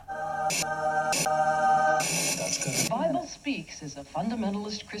Speaks is a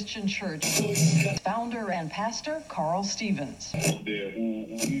fundamentalist Christian church. Founder and pastor, Carl Stevens.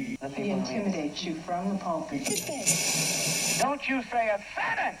 He intimidates you from the pulpit. Don't you say a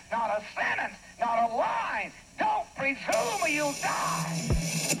sentence, not a line. Don't presume or you'll die.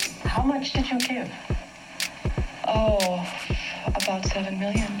 How much did you give? Oh, about $7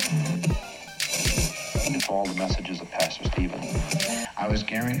 million. It's all the messages of Pastor Stevens. I was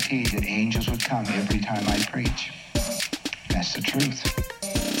guaranteed that angels would come every time I preach. That's the truth.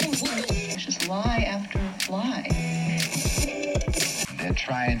 It's just lie after lie. They're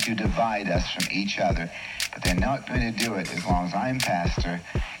trying to divide us from each other, but they're not going to do it as long as I'm pastor,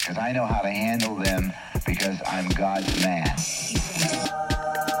 because I know how to handle them, because I'm God's man.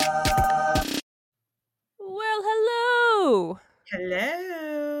 Well, hello.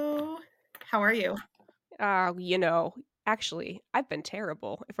 Hello. How are you? Actually, I've been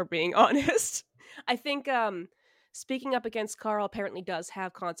terrible, if we're being honest. I think speaking up against Carl apparently does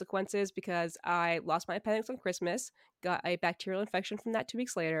have consequences because I lost my appendix on Christmas, got a bacterial infection from that 2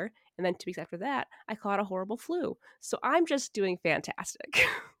 weeks later, and then 2 weeks after that, I caught a horrible flu. So I'm just doing fantastic.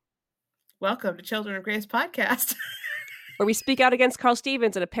 Welcome to Children of Grace podcast. Where we speak out against Carl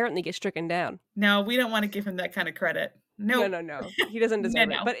Stevens and apparently get stricken down. No, we don't want to give him that kind of credit. No. He doesn't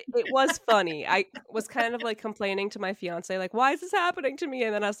deserve it. But it was funny. I was kind of like complaining to my fiance, like, why is this happening to me?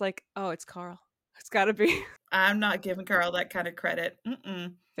 And then I was like, oh, it's Carl. It's got to be. I'm not giving Carl that kind of credit.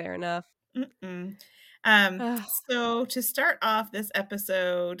 Fair enough. So to start off this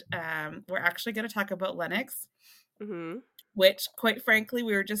episode, we're actually going to talk about Lenox, which, quite frankly,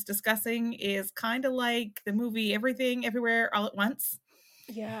 we were just discussing is kind of like the movie Everything, Everywhere, All at Once.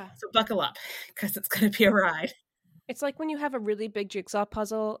 Yeah. So buckle up, because it's going to be a ride. It's like when you have a really big jigsaw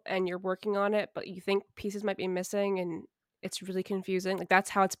puzzle and you're working on it, but you think pieces might be missing and it's really confusing. Like, that's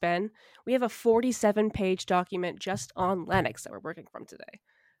how it's been. We have a 47-page document just on Lenox that we're working from today.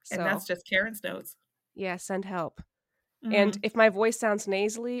 So, and that's just Karen's notes. Yeah, send help. And if my voice sounds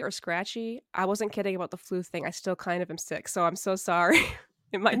nasally or scratchy, I wasn't kidding about the flu thing. I still kind of am sick, so I'm so sorry.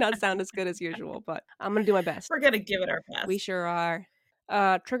 It might not sound as good as usual, but I'm going to do my best. We're going to give it our best. We sure are.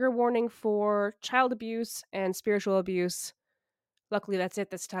 Trigger warning for child abuse and spiritual abuse. Luckily, that's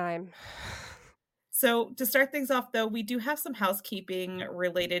it this time. So to start things off, though, we do have some housekeeping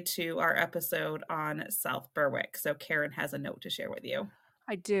related to our episode on South Berwick. So Karen has a note to share with you.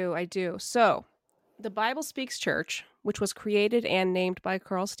 I do. So the Bible Speaks Church, which was created and named by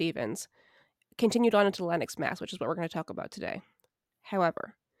Carl Stevens, continued on into Lenox, Mass., which is what we're going to talk about today.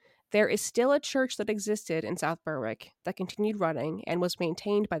 However, there is still a church that existed in South Berwick that continued running and was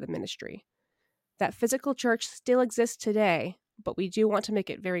maintained by the ministry. That physical church still exists today, but we do want to make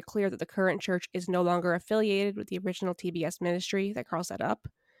it very clear that the current church is no longer affiliated with the original TBS ministry that Carl set up.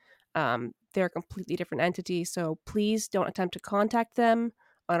 They're a completely different entity, so please don't attempt to contact them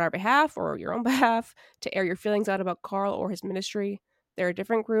on our behalf or your own behalf to air your feelings out about Carl or his ministry. They're a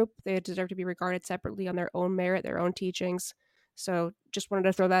different group. They deserve to be regarded separately on their own merit, their own teachings. So just wanted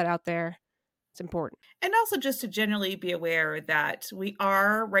to throw that out there. It's important. And also just to generally be aware that we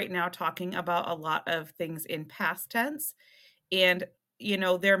are right now talking about a lot of things in past tense. And, you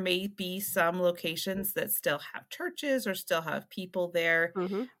know, there may be some locations that still have churches or still have people there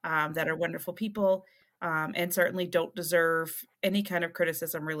that are wonderful people and certainly don't deserve any kind of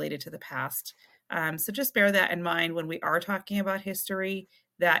criticism related to the past. So just bear that in mind when we are talking about history,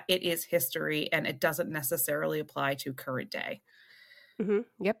 that it is history and it doesn't necessarily apply to current day.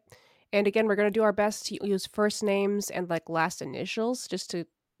 Yep. And again, we're going to do our best to use first names and like last initials just to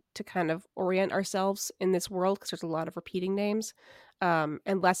kind of orient ourselves in this world because there's a lot of repeating names.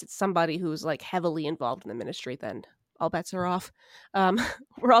 Unless it's somebody who's like heavily involved in the ministry, then all bets are off.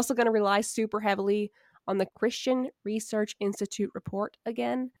 We're also going to rely super heavily on the Christian Research Institute report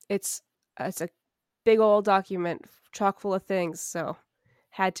again. It's a big old document chock full of things, so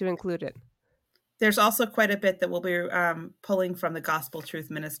had to include it. There's also quite a bit that we'll be pulling from the Gospel Truth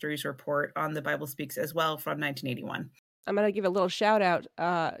Ministries report on the Bible Speaks as well from 1981. I'm going to give a little shout out.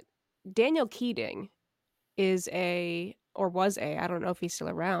 Daniel Keating was I don't know if he's still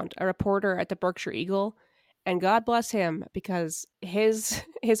around, a reporter at the Berkshire Eagle. And God bless him because his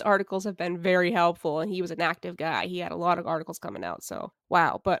articles have been very helpful and he was an active guy. He had a lot of articles coming out. So,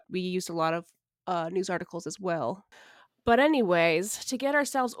 wow. But we used a lot of news articles as well. But anyways, to get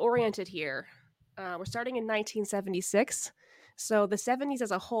ourselves oriented here, we're starting in 1976. So the 70s as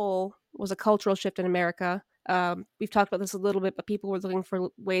a whole was a cultural shift in America. We've talked about this a little bit, but people were looking for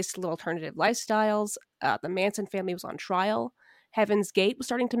ways to live alternative lifestyles. The Manson family was on trial. Heaven's Gate was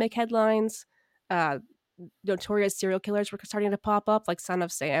starting to make headlines. Notorious serial killers were starting to pop up, like Son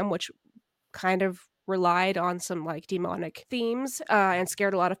of Sam, which kind of relied on some like demonic themes and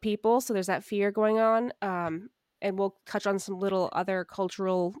scared a lot of people. So there's that fear going on. And we'll touch on some little other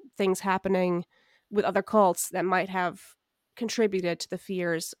cultural things happening with other cults that might have contributed to the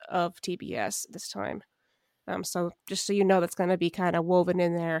fears of TBS this time. So just so you know, that's going to be kind of woven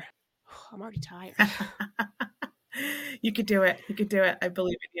in there. I'm already tired. You could do it. You could do it. I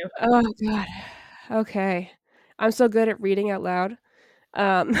believe in you. Oh, God. Okay. I'm so good at reading out loud.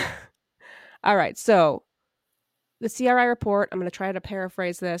 All right. So the CRI report, I'm going to try to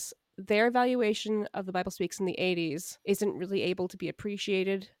paraphrase this. Their evaluation of the Bible Speaks in the 80s isn't really able to be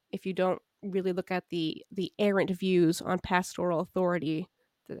appreciated if you don't really look at the errant views on pastoral authority.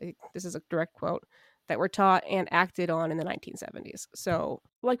 This is a direct quote that were taught and acted on in the 1970s. So,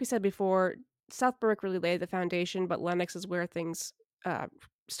 like we said before, South Berwick really laid the foundation, but Lenox is where things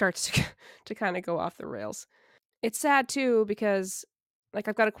starts to kind of go off the rails. It's sad too because, like,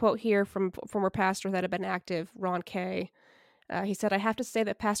 I've got a quote here from former pastor that had been active, Ron Kay. He said, "I have to say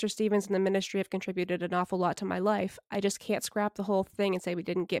that Pastor Stevens and the ministry have contributed an awful lot to my life. I just can't scrap the whole thing and say we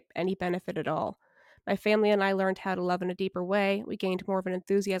didn't get any benefit at all. My family and I learned how to love in a deeper way. We gained more of an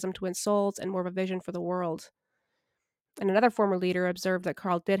enthusiasm to win souls and more of a vision for the world." And another former leader observed that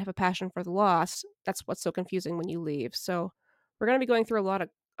Carl did have a passion for the lost. That's what's so confusing when you leave. So we're going to be going through a lot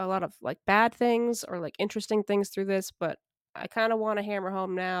of like bad things or like interesting things through this, but I kind of want to hammer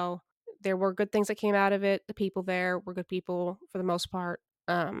home now. There were good things that came out of it. The people there were good people for the most part.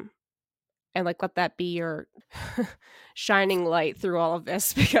 And like let that be your shining light through all of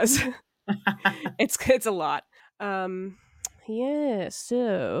this because it's a lot. Yeah,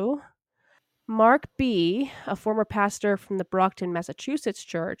 so Mark B., a former pastor from the Brockton, Massachusetts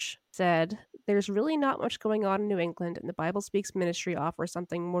church, said, "There's really not much going on in New England, and the Bible Speaks ministry offers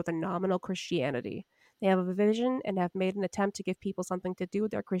something more than nominal Christianity. They have a vision and have made an attempt to give people something to do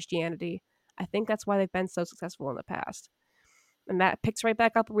with their Christianity. I think that's why they've been so successful in the past." And that picks right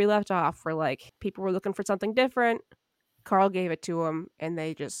back up where we left off, where like people were looking for something different. Carl gave it to them, and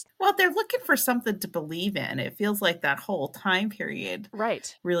they just Well, they're looking for something to believe in. It feels like that whole time period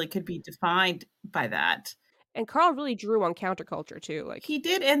right. really could be defined by that. And Carl really drew on counterculture too. Like He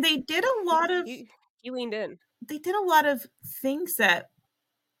did, and they did a lot of he leaned in. they did a lot of things that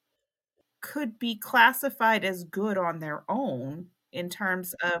could be classified as good on their own in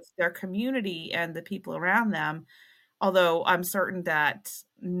terms of their community and the people around them. Although I'm certain that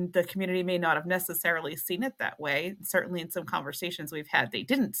the community may not have necessarily seen it that way. Certainly in some conversations we've had, they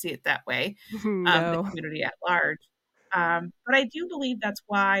didn't see it that way, the No. community at large. But I do believe that's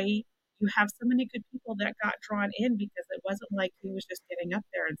why you have so many good people that got drawn in, because it wasn't like he was just getting up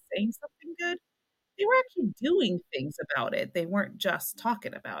there and saying something good. They were actually doing things about it. They weren't just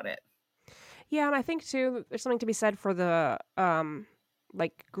talking about it. Yeah, and I think too there's something to be said for the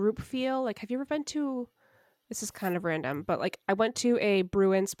like group feel. Like have you ever been to, this is kind of random, but like I went to a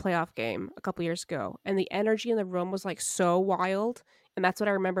Bruins playoff game a couple years ago and the energy in the room was like so wild, and that's what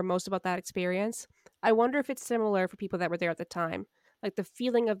I remember most about that experience. I wonder if it's similar for people that were there at the time. Like the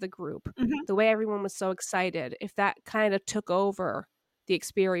feeling of the group, Mhm. the way everyone was so excited, if that kind of took over the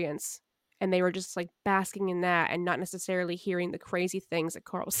experience and they were just like basking in that and not necessarily hearing the crazy things that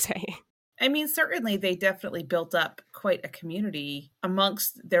Carl was saying. I mean, certainly they definitely built up quite a community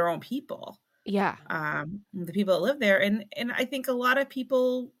amongst their own people, Yeah. the people that live there. And I think a lot of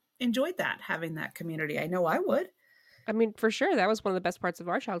people enjoyed that, having that community. I know I would. I mean, for sure, that was one of the best parts of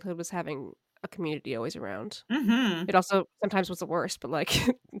our childhood was having a community always around. Mm-hmm. It also sometimes was the worst, but like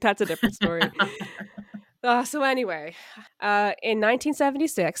that's a different story. So anyway, in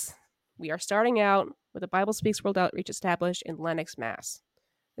 1976, we are starting out with a Bible Speaks World Outreach established in Lenox, Mass.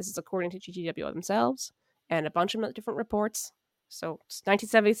 This is according to GGW themselves and a bunch of different reports. So it's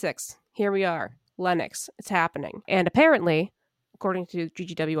 1976. Here we are, Lenox. It's happening, and apparently, according to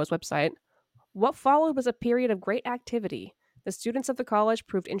GGW's website, what followed was a period of great activity. The students of the college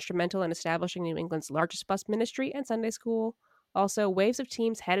proved instrumental in establishing New England's largest bus ministry and Sunday school. Also, waves of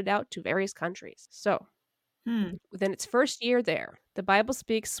teams headed out to various countries. So, within its first year there, the Bible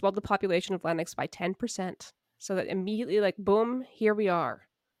Speaks swelled the population of Lenox by 10%. So that immediately, like, boom, here we are.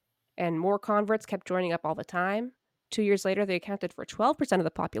 And more converts kept joining up all the time. 2 years later, they accounted for 12% of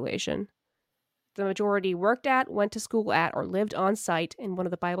the population. The majority worked at, went to school at, or lived on site in one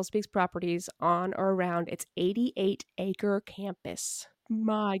of the Bible Speaks properties on or around its 88-acre campus.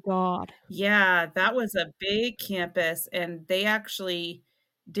 My God. Yeah, that was a big campus, and they actually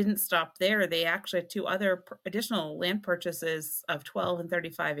didn't stop there. They actually had two other additional land purchases of 12 and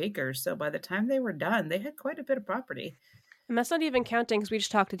 35 acres. So by the time they were done, they had quite a bit of property. And that's not even counting, because we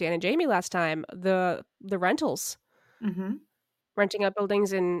just talked to Dan and Jamie last time, the rentals. Mm-hmm. renting out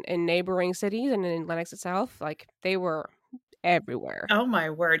buildings in neighboring cities and in Lenox itself. Like, they were everywhere. Oh my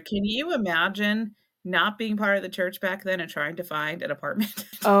word. Can you imagine not being part of the church back then and trying to find an apartment?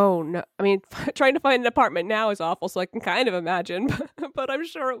 Oh, no. I mean, trying to find an apartment now is awful, so I can kind of imagine, but I'm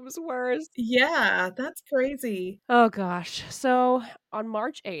sure it was worse. Yeah, that's crazy. Oh, gosh. So, on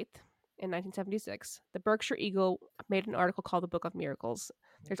March 8th in 1976, the Berkshire Eagle made an article called The Book of Miracles.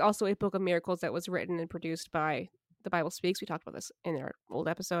 There's also a Book of Miracles that was written and produced by The Bible Speaks. We talked about this in our old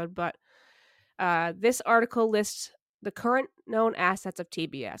episode, but this article lists the current known assets of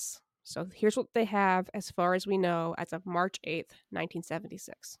TBS. So here's what they have as far as we know as of March 8th,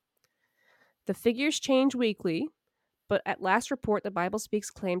 1976. The figures change weekly, but at last report, the Bible Speaks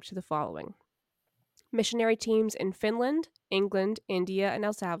claimed to the following: missionary teams in Finland, England, India, and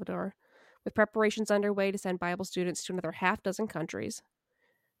El Salvador, with preparations underway to send Bible students to another half dozen countries.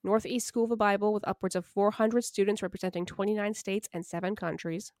 Northeast School of the Bible with upwards of 400 students representing 29 states and 7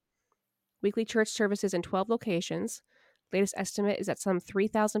 countries. Weekly church services in 12 locations. Latest estimate is that some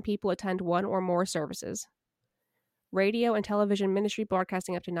 3,000 people attend one or more services. Radio and television ministry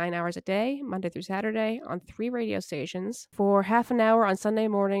broadcasting up to 9 hours a day, Monday through Saturday, on 3 radio stations, for half an hour on Sunday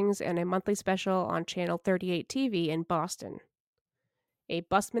mornings, and a monthly special on Channel 38 TV in Boston. A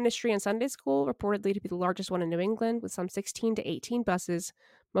bus ministry and Sunday school, reportedly to be the largest one in New England, with some 16 to 18 buses,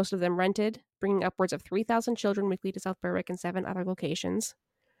 most of them rented, bringing upwards of 3,000 children weekly to South Berwick and 7 other locations.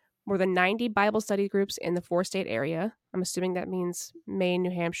 More than 90 Bible study groups in the 4-state area. I'm assuming that means Maine, New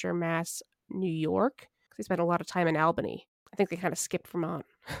Hampshire, Mass, New York, because they spent a lot of time in Albany. I think they kind of skipped Vermont.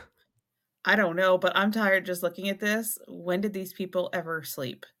 I don't know, but I'm tired just looking at this. When did these people ever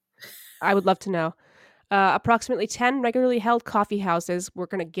sleep? I would love to know. Approximately 10 regularly held coffee houses. We're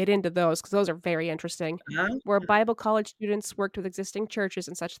going to get into those because those are very interesting. Where Bible college students worked with existing churches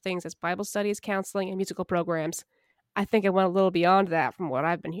and such things as Bible studies, counseling, and musical programs. I think it went a little beyond that from what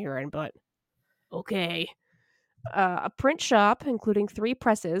I've been hearing, but okay. A print shop, including 3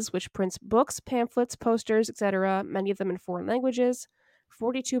 presses, which prints books, pamphlets, posters, etc., many of them in foreign languages.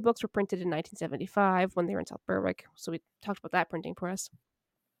 42 books were printed in 1975 when they were in South Berwick, so we talked about that printing press.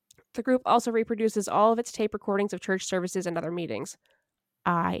 The group also reproduces all of its tape recordings of church services and other meetings.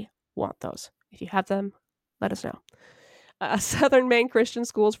 I want those. If you have them, let us know. Southern Maine Christian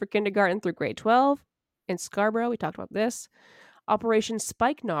Schools for kindergarten through grade 12. In Scarborough, we talked about this. Operation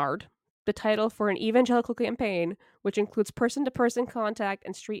Spikenard, the title for an evangelical campaign, which includes person-to-person contact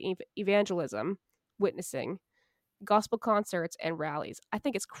and street evangelism, witnessing, gospel concerts, and rallies. I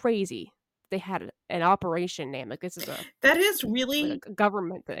think it's crazy they had an operation name. Like, this is that is really like a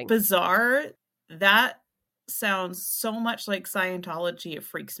government thing. Bizarre. That sounds so much like Scientology. It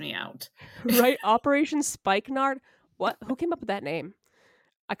freaks me out. Right? Operation Spikenard? What? Who came up with that name?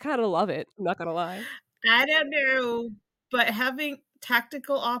 I kind of love it. I'm not going to lie. I don't know. But having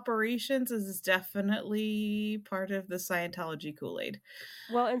tactical operations is definitely part of the Scientology Kool-Aid.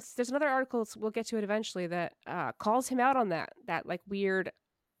 Well, and there's another article, we'll get to it eventually, that calls him out on that like weird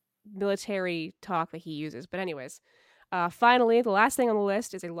military talk that he uses. But anyways, finally, the last thing on the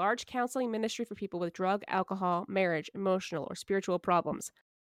list is a large counseling ministry for people with drug, alcohol, marriage, emotional, or spiritual problems.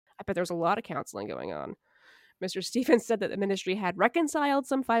 I bet there's a lot of counseling going on. Mr. Stevens said that the ministry had reconciled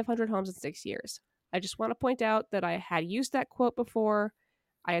some 500 homes in 6 years. I just want to point out that I had used that quote before.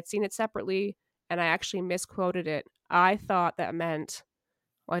 I had seen it separately, and I actually misquoted it. I thought that meant...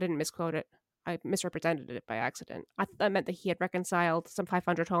 Well, I didn't misquote it. I misrepresented it by accident. I thought that meant that he had reconciled some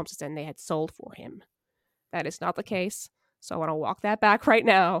 500 homes and they had sold for him. That is not the case, so I want to walk that back right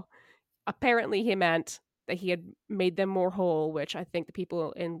now. Apparently, he meant that he had made them more whole, which I think the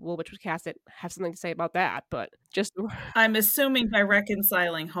people in Woolwich Woodcasset have something to say about that, but just... I'm assuming by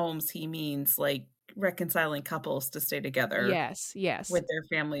reconciling homes, he means like reconciling couples to stay together. Yes. With their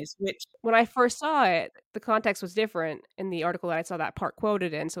families, which... When I first saw it, the context was different in the article that I saw that part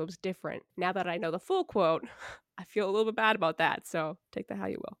quoted in, so it was different. Now that I know the full quote, I feel a little bit bad about that, so take that how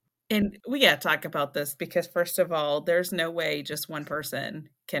you will. And we got to talk about this because, first of all, there's no way just one person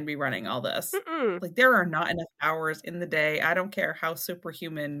can be running all this. Like, there are not enough hours in the day. I don't care how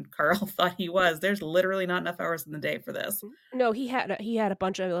superhuman Carl thought he was. There's literally not enough hours in the day for this. No, he had a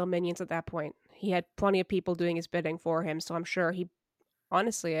bunch of little minions at that point. He had plenty of people doing his bidding for him, so I'm sure he...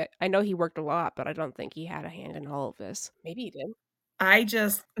 Honestly, I know he worked a lot, but I don't think he had a hand in all of this. Maybe he did. I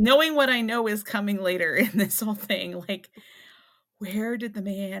just... Knowing what I know is coming later in this whole thing, like... Where did the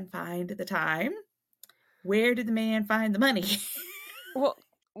man find the time? Where did the man find the money? Well,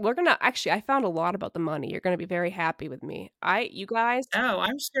 we're gonna... Actually, I found a lot about the money. You're gonna be very happy with me. You guys... Oh,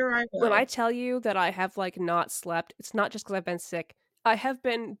 I'm sure I will. When I tell you that I have, like, not slept, it's not just because I've been sick. I have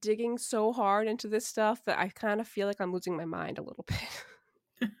been digging so hard into this stuff that I kind of feel like I'm losing my mind a little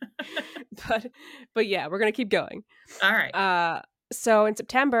bit. but yeah, we're gonna keep going. All right. So in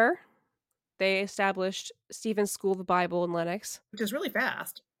September, they established Stephen's School of the Bible in Lenox. Which is really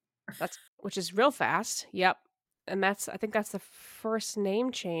fast. Which is real fast. Yep. And I think that's the first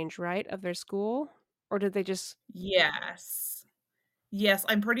name change, right, of their school? Or did they just Yes. Yes,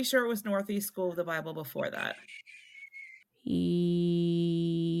 I'm pretty sure it was Northeast School of the Bible before that.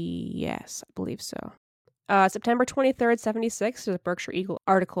 Yes, I believe so. September 23rd, 76, there's a Berkshire Eagle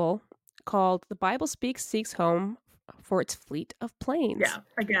article called "The Bible Seeks Home for Its Fleet of Planes." Yeah,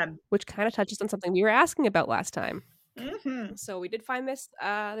 again. Which kind of touches on something we were asking about last time. Mm-hmm. So we did find this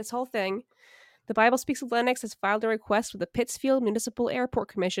whole thing. The Bible Speaks of Lenox has filed a request with the Pittsfield Municipal Airport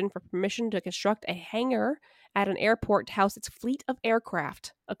Commission for permission to construct a hangar at an airport to house its fleet of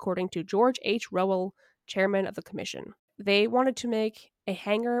aircraft, according to George H. Rowell, chairman of the commission. They wanted to make a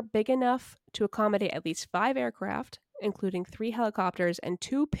hangar big enough to accommodate at least 5 aircraft, including 3 helicopters and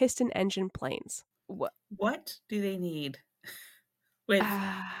 2 piston engine planes. What do they need with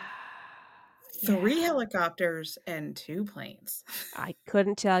 3 Yeah. helicopters and 2 planes? I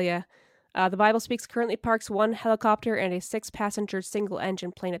couldn't tell you. The Bible Speaks currently parks 1 helicopter and a 6-passenger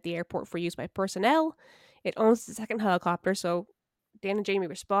single-engine plane at the airport for use by personnel. It owns the 2nd helicopter, so Dan and Jamie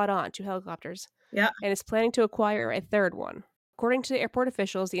were spot on, 2 helicopters. Yeah. And is planning to acquire a 3rd one. According to the airport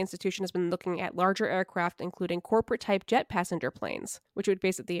officials, the institution has been looking at larger aircraft, including corporate-type jet passenger planes, which would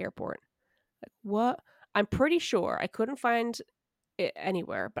base at the airport. Like, what? I'm pretty sure. I couldn't find it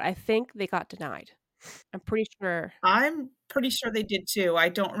anywhere, but I think they got denied. I'm pretty sure. I'm pretty sure they did too. I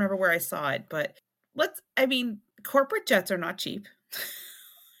don't remember where I saw it, but corporate jets are not cheap.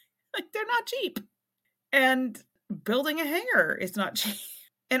 Like, they're not cheap. And building a hangar is not cheap.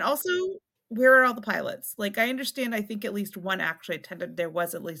 And also, where are all the pilots? Like, I understand, I think at least one actually attended, there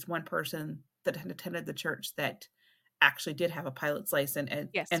was at least one person that had attended the church that actually did have a pilot's license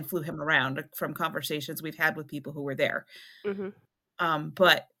and flew him around from conversations we've had with people who were there. Mm-hmm.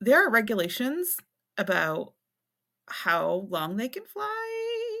 But there are regulations about how long they can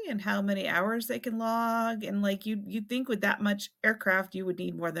fly and how many hours they can log. And like, you'd think with that much aircraft, you would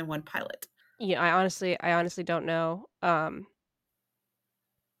need more than one pilot. Yeah, I honestly don't know.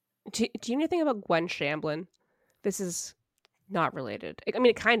 Do you know anything about Gwen Shamblin? This is not related. I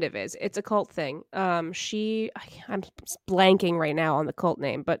mean, it kind of is. It's a cult thing. I'm blanking right now on the cult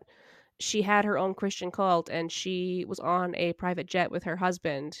name, but she had her own Christian cult, and she was on a private jet with her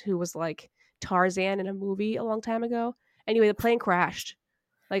husband, who was like Tarzan in a movie a long time ago. Anyway, the plane crashed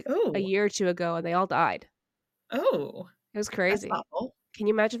like a year or 2 ago, and they all died. Oh, it was crazy. That's awful. Can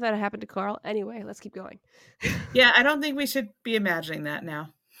you imagine if that had happened to Carl? Anyway, let's keep going. Yeah, I don't think we should be imagining that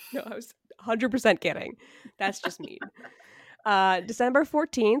now. No, I was 100% kidding. That's just mean. December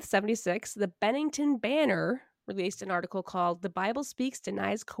 14th, 76, the Bennington Banner released an article called "The Bible Speaks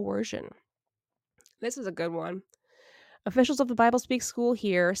Denies Coercion." This is a good one. Officials of the Bible Speaks School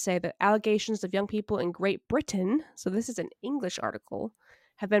here say that allegations of young people in Great Britain, so this is an English article,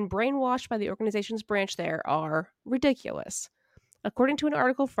 have been brainwashed by the organization's branch there are ridiculous. According to an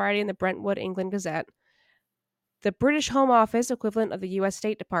article Friday in the Brentwood England Gazette, the British Home Office, equivalent of the U.S.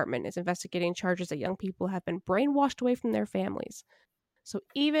 State Department, is investigating charges that young people have been brainwashed away from their families. So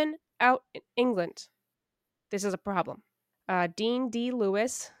even out in England, this is a problem. Dean D.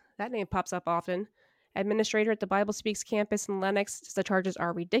 Lewis, that name pops up often, administrator at the Bible Speaks campus in Lenox, says the charges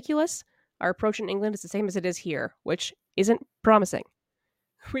are ridiculous. Our approach in England is the same as it is here, which isn't promising.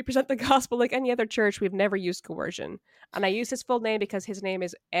 We present the gospel like any other church. We've never used coercion. And I use his full name because his name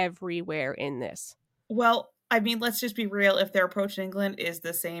is everywhere in this. Well, I mean, let's just be real. If their approach in England is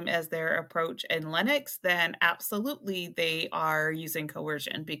the same as their approach in Lenox, then absolutely they are using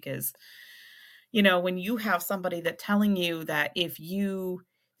coercion because, you know, when you have somebody that telling you that you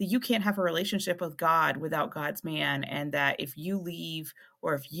can't have a relationship with God without God's man, and that if you leave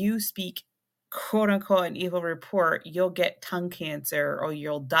or if you speak quote unquote an evil report, you'll get tongue cancer or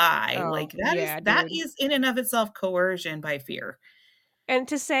you'll die. That is in and of itself coercion by fear. And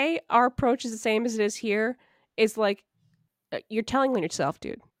to say our approach is the same as it is here is like, you're telling on yourself,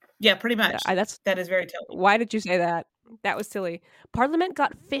 dude. Yeah, pretty much. That is very telling. Why did you say that? That was silly. Parliament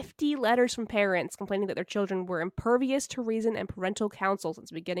got 50 letters from parents complaining that their children were impervious to reason and parental counsel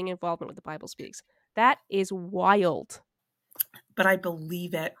since beginning involvement with the Bible Speaks. That is wild. But I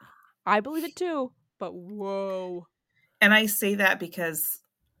believe it. I believe it too, but whoa. And I say that because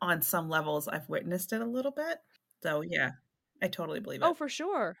on some levels I've witnessed it a little bit. So yeah, I totally believe it. Oh, for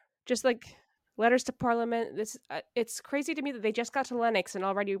sure. Just like Letters to Parliament. This it's crazy to me that they just got to Lenox and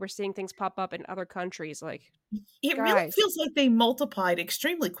already we're seeing things pop up in other countries. Like, It really guys, feels like they multiplied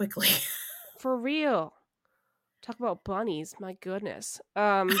extremely quickly. for real. Talk about bunnies. My goodness.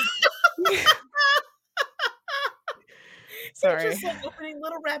 They're Sorry. just like opening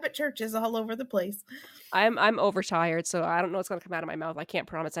little rabbit churches all over the place. I'm overtired, so I don't know what's gonna come out of my mouth. I can't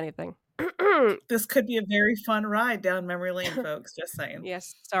promise anything. This could be a very fun ride down memory lane, folks. Just saying.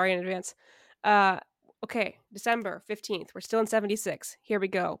 Yes, sorry in advance. Okay, December 15th. We're still in 76. Here we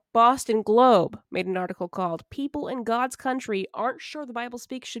go. Boston Globe made an article called People in God's Country Aren't Sure the Bible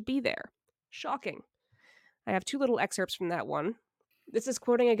Speaks Should Be There. Shocking. I have two little excerpts from that one. This is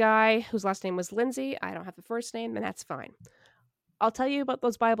quoting a guy whose last name was Lindsay. I don't have the first name, and that's fine. I'll tell you about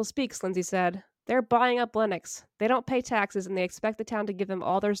those Bible Speaks, Lindsay said. They're buying up Lenox. They don't pay taxes, and they expect the town to give them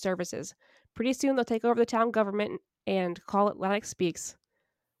all their services. Pretty soon they'll take over the town government and call it Lenox Speaks.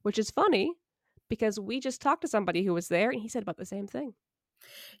 Which is funny, because we just talked to somebody who was there, and he said about the same thing.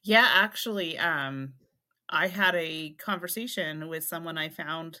 Yeah, actually, I had a conversation with someone I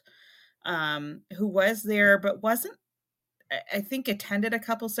found who was there, but wasn't, I think, attended a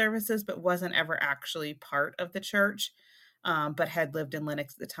couple services, but wasn't ever actually part of the church, but had lived in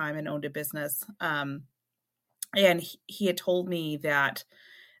Lenox at the time and owned a business. And he had told me that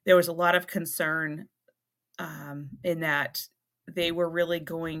there was a lot of concern in that they were really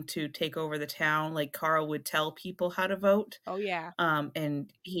going to take over the town. Like Carl would tell people how to vote. Oh, yeah.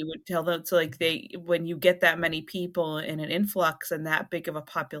 And he would tell them, so like when you get that many people in an influx and that big of a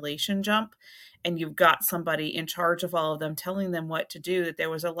population jump, and you've got somebody in charge of all of them telling them what to do, that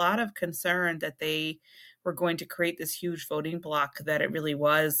there was a lot of concern that they were going to create this huge voting block, that it really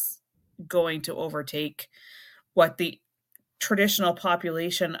was going to overtake what the traditional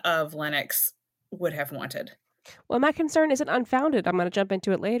population of Lenox would have wanted. Well, my concern isn't unfounded. I'm going to jump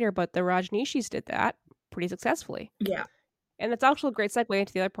into it later, but the Rajneeshis did that pretty successfully. Yeah. And that's actually a great segue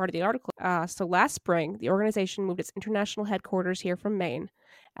into the other part of the article. So last spring, the organization moved its international headquarters here from Maine.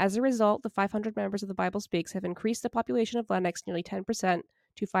 As a result, the 500 members of the Bible Speaks have increased the population of Lenox nearly 10%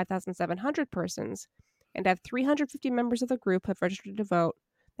 to 5,700 persons, and have 350 members of the group have registered to vote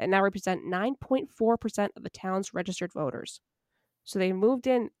that now represent 9.4% of the town's registered voters. So they moved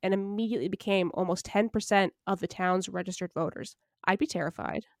in and immediately became almost 10% of the town's registered voters. I'd be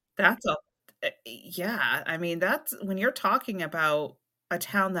terrified. That's yeah. I mean, that's when you're talking about a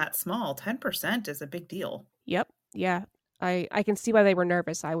town that small, 10% is a big deal. Yep. Yeah. I can see why they were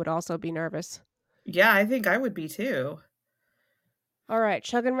nervous. I would also be nervous. Yeah, I think I would be too. All right,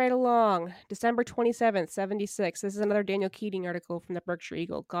 chugging right along. December 27th, 76. This is another Daniel Keating article from the Berkshire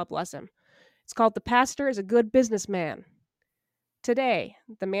Eagle. God bless him. It's called The Pastor is a Good Businessman. Today,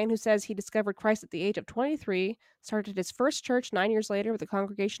 the man who says he discovered Christ at the age of 23 started his first church 9 years later with a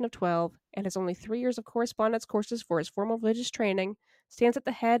congregation of 12 and has only 3 years of correspondence courses for his formal religious training, stands at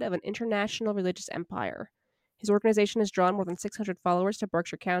the head of an international religious empire. His organization has drawn more than 600 followers to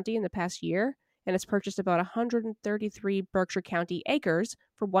Berkshire County in the past year and has purchased about 133 Berkshire County acres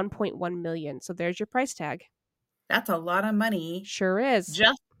for $1.1 million. So there's your price tag. That's a lot of money. Sure is.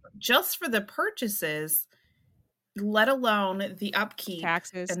 Just for the purchases, let alone the upkeep,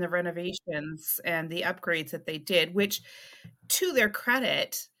 taxes, and the renovations and the upgrades that they did, which, to their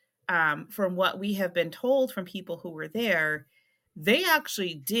credit, from what we have been told from people who were there, they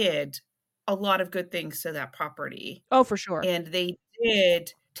actually did a lot of good things to that property. Oh, for sure. And they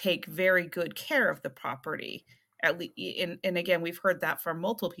did take very good care of the property. At least, and again, we've heard that from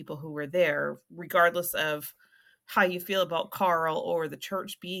multiple people who were there, regardless of how you feel about Carl or the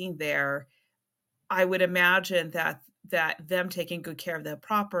church being there. I would imagine that them taking good care of the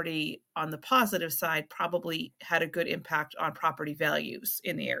property on the positive side probably had a good impact on property values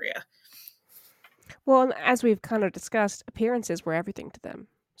in the area. Well, as we've kind of discussed, appearances were everything to them.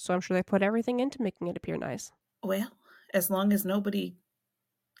 So I'm sure they put everything into making it appear nice. Well, as long as nobody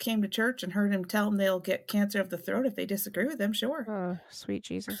came to church and heard him tell them they'll get cancer of the throat if they disagree with him, sure. Oh, sweet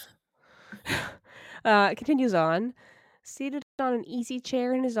Jesus. It continues on. Seated on an easy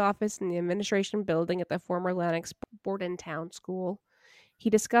chair in his office in the administration building at the former Lenox Bordentown School, he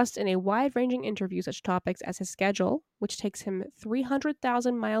discussed in a wide-ranging interview such topics as his schedule, which takes him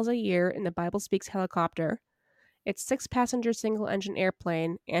 300,000 miles a year in the Bible Speaks helicopter, its 6-passenger single-engine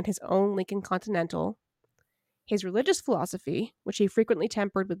airplane, and his own Lincoln Continental, his religious philosophy, which he frequently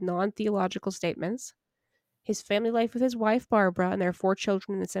tempered with non-theological statements, his family life with his wife, Barbara, and their 4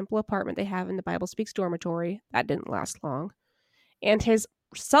 children in the simple apartment they have in the Bible Speaks dormitory. That didn't last long. And his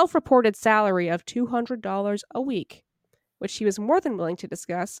self-reported salary of $200 a week, which he was more than willing to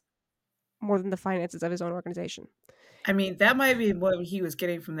discuss, more than the finances of his own organization. I mean, that might be what he was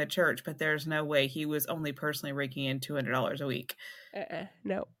getting from the church, but there's no way he was only personally raking in $200 a week.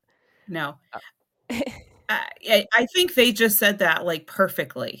 No. No. I think they just said that like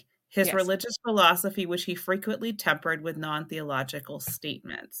perfectly. His Yes. religious philosophy, which he frequently tempered with non-theological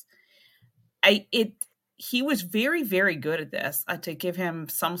statements. He was very, very good at this, to give him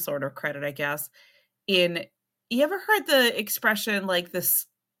some sort of credit, I guess. You ever heard the expression like the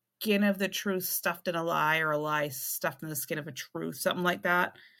skin of the truth stuffed in a lie, or a lie stuffed in the skin of a truth, something like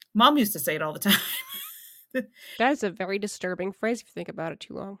that? Mom used to say it all the time. That is a very disturbing phrase if you think about it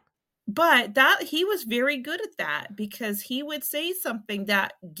too long. But he was very good at that, because he would say something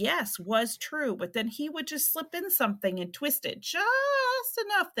that, yes, was true, but then he would just slip in something and twist it just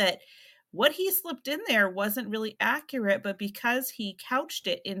enough that what he slipped in there wasn't really accurate, but because he couched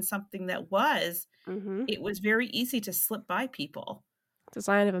it in something that was, it was very easy to slip by people. It's a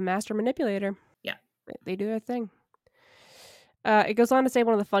sign of a master manipulator. Yeah. They do their thing. It goes on to say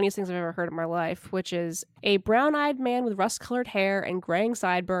one of the funniest things I've ever heard in my life, which is a brown-eyed man with rust-colored hair and graying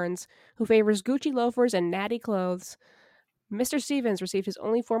sideburns who favors Gucci loafers and natty clothes. Mr. Stevens received his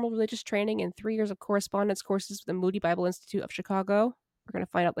only formal religious training in 3 years of correspondence courses with the Moody Bible Institute of Chicago. We're going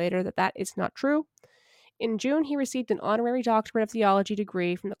to find out later that that is not true. In June, he received an honorary doctorate of theology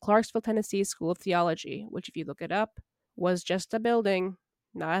degree from the Clarksville, Tennessee School of Theology, which, if you look it up, was just a building,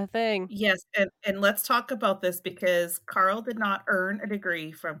 not a thing. Yes, and let's talk about this, because Carl did not earn a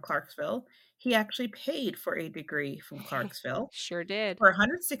degree from Clarksville. He actually paid for a degree from Clarksville. Sure did. For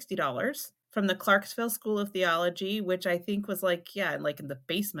 $160 from the Clarksville School of Theology, which I think was like in the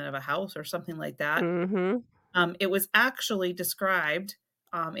basement of a house or something like that. It was actually described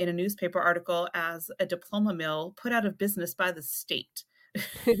in a newspaper article as a diploma mill put out of business by the state.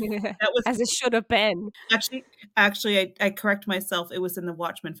 That was as it should have been. Actually, I correct myself. It was in the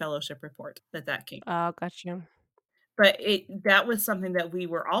Watchman Fellowship report that came. Oh, gotcha. But that was something that we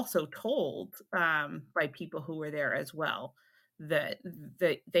were also told by people who were there as well, that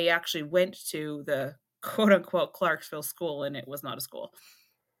they actually went to the quote unquote Clarksville school, and it was not a school.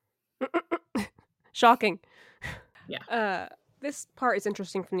 Shocking. Yeah. This part is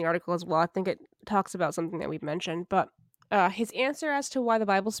interesting from the article as well. I think it talks about something that we've mentioned, but his answer as to why the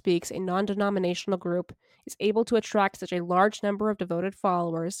Bible Speaks, a non-denominational group, is able to attract such a large number of devoted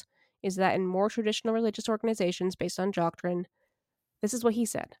followers is that in more traditional religious organizations based on doctrine, this is what he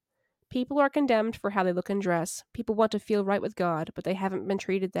said. People are condemned for how they look and dress. People want to feel right with God, but they haven't been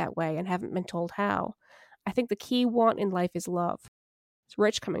treated that way and haven't been told how. I think the key want in life is love. It's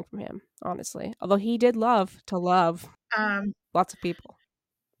rich coming from him, honestly. Although he did love to love lots of people.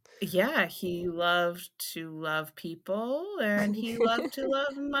 Yeah, he loved to love people, and he loved to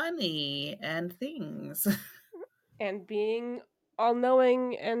love money and things. And being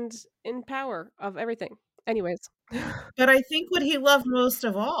all-knowing and in power of everything. Anyways. But I think what he loved most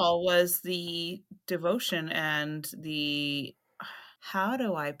of all was the devotion and the, how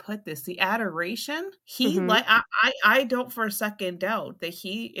do I put this? The adoration. I don't for a second doubt that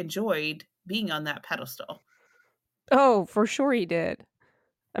he enjoyed being on that pedestal. Oh, for sure he did.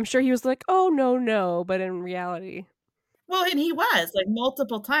 I'm sure he was like, oh, no, but in reality. Well, and he was, like,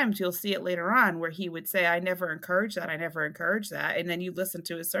 multiple times. You'll see it later on where he would say, I never encourage that. And then you listen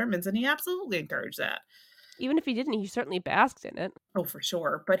to his sermons, and he absolutely encouraged that. Even if he didn't, he certainly basked in it. Oh, for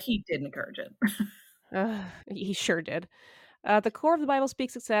sure. But he did encourage it. He sure did. The core of the Bible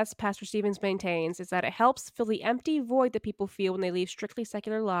Speaks success, Pastor Stevens maintains, is that it helps fill the empty void that people feel when they leave strictly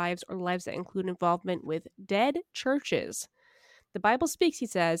secular lives or lives that include involvement with dead churches. The Bible Speaks, he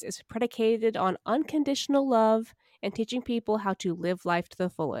says, is predicated on unconditional love and teaching people how to live life to the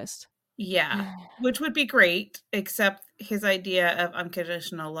fullest. Yeah, which would be great, except his idea of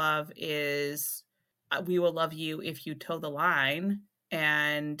unconditional love is we will love you if you toe the line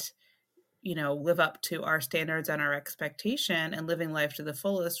and, live up to our standards and our expectation. And living life to the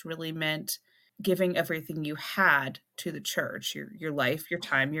fullest really meant giving everything you had to the church, your life, your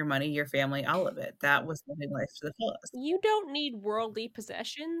time, your money, your family, all of it. That was living life to the fullest. You don't need worldly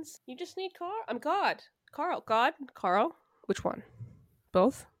possessions. You just need God. Carl. Which one?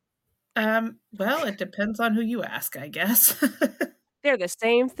 Both? Well, it depends on who you ask, I guess. They're the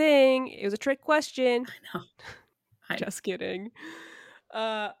same thing. It was a trick question. I know. Just kidding.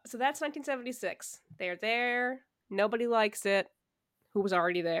 So that's 1976. They're there. Nobody likes it. Who was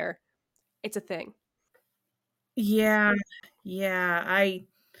already there? It's a thing. Yeah.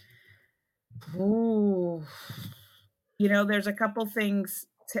 Ooh. There's a couple things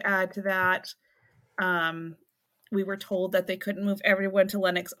to add to that. We were told that they couldn't move everyone to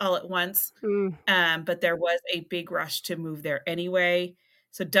Lenox all at once, but there was a big rush to move there anyway.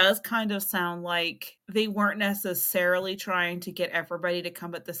 So it does kind of sound like they weren't necessarily trying to get everybody to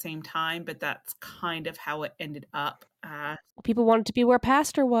come at the same time, but that's kind of how it ended up. People wanted to be where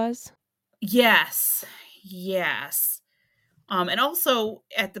Pastor was. Yes. And also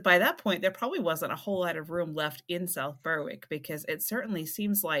by that point, there probably wasn't a whole lot of room left in South Berwick, because it certainly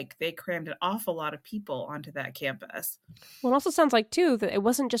seems like they crammed an awful lot of people onto that campus. Well, it also sounds like, too, that it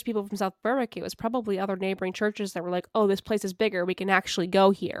wasn't just people from South Berwick. It was probably other neighboring churches that were like, oh, this place is bigger. We can actually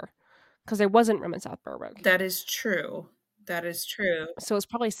go here. Because there wasn't room in South Berwick. That is true. So it's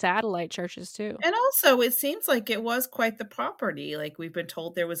probably satellite churches, too. And also, it seems like it was quite the property. Like, we've been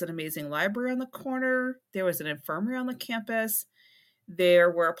told there was an amazing library on the corner. There was an infirmary on the campus.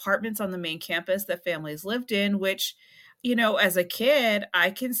 There were apartments on the main campus that families lived in, which, as a kid,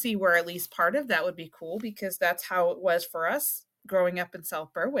 I can see where at least part of that would be cool, because that's how it was for us growing up in South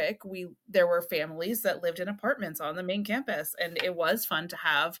Berwick. There were families that lived in apartments on the main campus, and it was fun to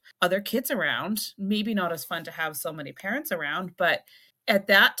have other kids around. Maybe not as fun to have so many parents around, but at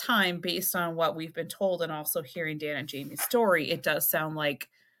that time, based on what we've been told and also hearing Dan and Jamie's story, it does sound like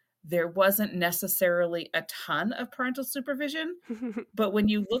there wasn't necessarily a ton of parental supervision. But when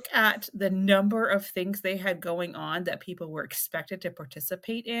you look at the number of things they had going on that people were expected to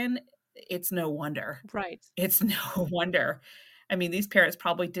participate in, it's no wonder. Right. It's no wonder. I mean, these parents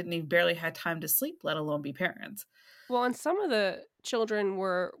probably didn't even barely have time to sleep, let alone be parents. Well, and some of the children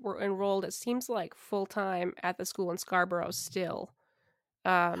were enrolled, it seems like, full-time at the school in Scarborough still.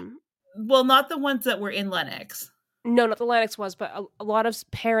 Well, not the ones that were in Lenox. No, not the Lenox was, but a lot of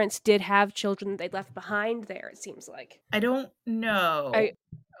parents did have children that they left behind there, it seems like. I don't know.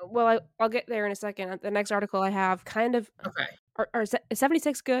 I'll get there in a second. The next article I have kind of... Okay. Is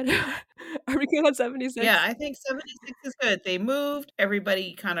 76 good? Are we good on 76? Yeah, I think 76 is good. They moved,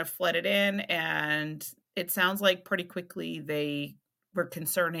 everybody kind of flooded in, and it sounds like pretty quickly they were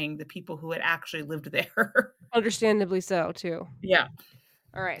concerning the people who had actually lived there. Understandably so, too. Yeah.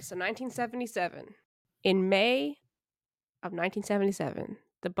 All right, so 1977. In May of 1977,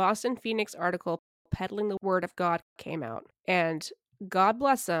 the Boston Phoenix article peddling the word of God came out. And God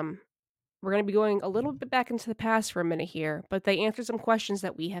bless them, we're going to be going a little bit back into the past for a minute here, but they answered some questions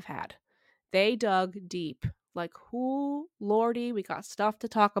that we have had. They dug deep. Like, who, Lordy, we got stuff to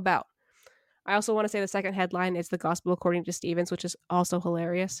talk about. I also want to say the second headline is The Gospel According to Stevens, which is also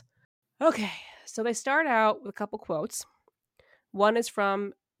hilarious. Okay, so they start out with a couple quotes. One is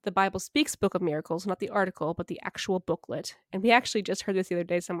from the Bible Speaks Book of Miracles, not the article, but the actual booklet. And we actually just heard this the other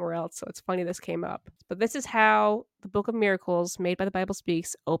day somewhere else, so it's funny this came up. But this is how the Book of Miracles, made by the Bible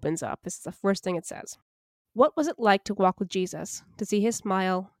Speaks, opens up. This is the first thing it says. What was it like to walk with Jesus, to see his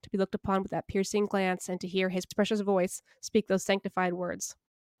smile, to be looked upon with that piercing glance, and to hear his precious voice speak those sanctified words?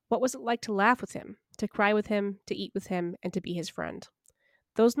 What was it like to laugh with him, to cry with him, to eat with him, and to be his friend?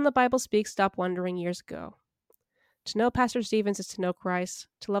 Those in the Bible Speaks stopped wondering years ago. To know Pastor Stevens is to know Christ.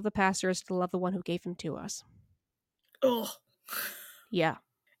 To love the pastor is to love the one who gave him to us. Oh, yeah.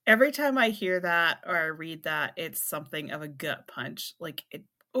 Every time I hear that or I read that, it's something of a gut punch. Like,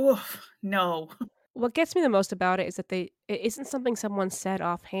 no. What gets me the most about it is that it isn't something someone said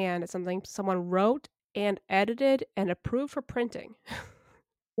offhand. It's something someone wrote and edited and approved for printing.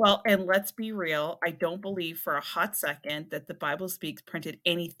 Well, and let's be real, I don't believe for a hot second that the Bible Speaks printed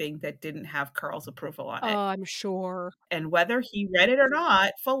anything that didn't have Carl's approval on it. Oh, I'm sure. And whether he read it or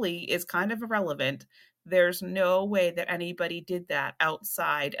not fully is kind of irrelevant. There's no way that anybody did that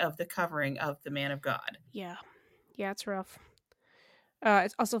outside of the covering of the man of God. Yeah, it's rough.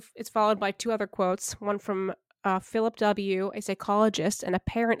 It's followed by two other quotes, one from Philip W., a psychologist and a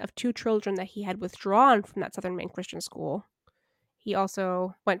parent of two children that he had withdrawn from that Southern Maine Christian school. He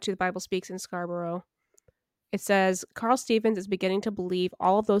also went to the Bible Speaks in Scarborough. It says, Carl Stevens is beginning to believe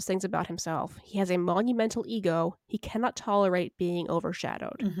all of those things about himself. He has a monumental ego. He cannot tolerate being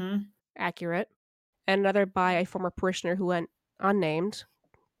overshadowed. Mm-hmm. Accurate. And another by a former parishioner who went unnamed,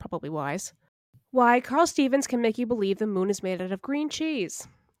 probably wise. Why, Carl Stevens can make you believe the moon is made out of green cheese.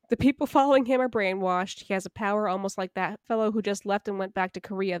 The people following him are brainwashed. He has a power almost like that fellow who just left and went back to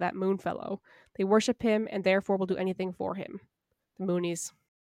Korea, that moon fellow. They worship him and therefore will do anything for him. The Moonies.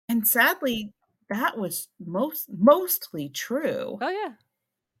 And sadly, that was mostly true. Oh, yeah.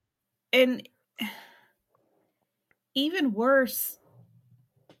 And even worse,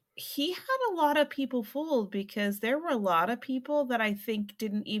 he had a lot of people fooled, because there were a lot of people that I think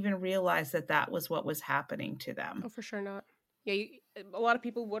didn't even realize that was what was happening to them. Oh, for sure not. Yeah, a lot of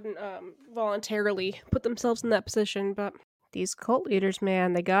people wouldn't voluntarily put themselves in that position, but these cult leaders,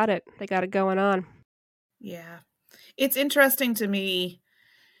 man, they got it. They got it going on. Yeah. It's interesting to me,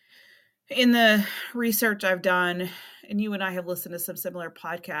 in the research I've done, and you and I have listened to some similar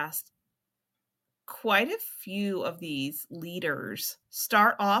podcasts, quite a few of these leaders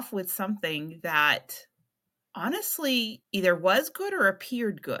start off with something that honestly either was good or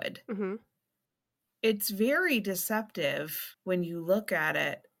appeared good. Mm-hmm. It's very deceptive when you look at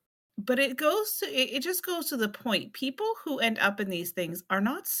it, but it just goes to the point. People who end up in these things are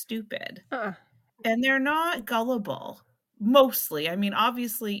not stupid, and they're not gullible. Mostly. I mean,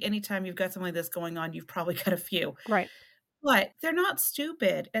 obviously, anytime you've got something like this going on, you've probably got a few. Right. But they're not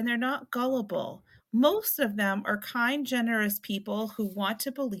stupid and they're not gullible. Most of them are kind, generous people who want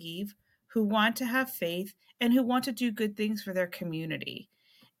to believe, who want to have faith, and who want to do good things for their community.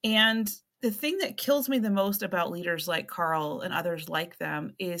 And the thing that kills me the most about leaders like Carl and others like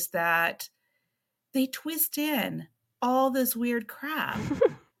them is that they twist in all this weird crap.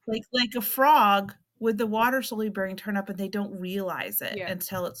 like a frog with the water slowly burning turn up and they don't realize it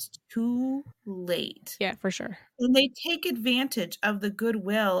until it's too late. Yeah, for sure. And they take advantage of the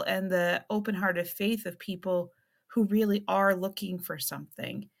goodwill and the open-hearted faith of people who really are looking for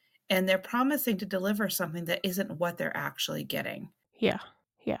something. And they're promising to deliver something that isn't what they're actually getting. Yeah.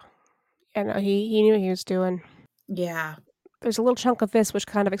 And he knew what he was doing. Yeah. There's a little chunk of this which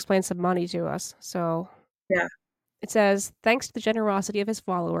kind of explains some money to us. So yeah. It says, thanks to the generosity of his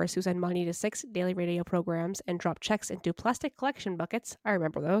followers who send money to 6 daily radio programs and drop checks into plastic collection buckets. I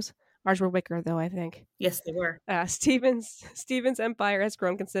remember those. Ours were wicker, though, I think. Yes, they were. Stephen's empire has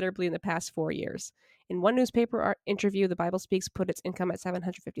grown considerably in the past 4 years. In one newspaper interview, the Bible Speaks put its income at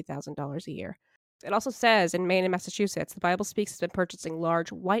 $750,000 a year. It also says in Maine and Massachusetts, the Bible Speaks has been purchasing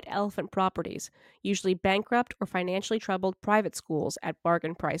large white elephant properties, usually bankrupt or financially troubled private schools at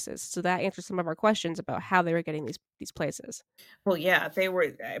bargain prices. So that answers some of our questions about how they were getting these places. Well, yeah, they were.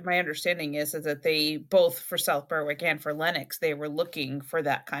 My understanding is that they both for South Berwick and for Lenox, they were looking for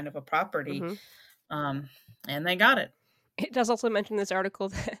that kind of a property, and they got it. It does also mention in this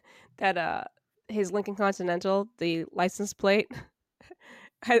article that his Lincoln Continental, the license plate.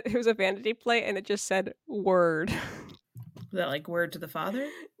 It was a vanity plate, and it just said "word." Is that like word to the Father?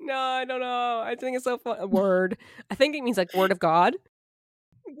 No, I don't know. I think it's so fun. Word. I think it means like word of God.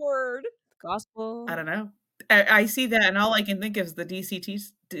 Word. Gospel. I don't know. I see that, and all I can think of is the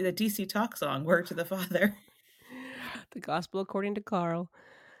DC Talk song, "Word to the Father." The Gospel according to Carl.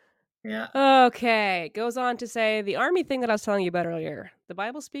 Yeah. Okay. Goes on to say the army thing that I was telling you about earlier. The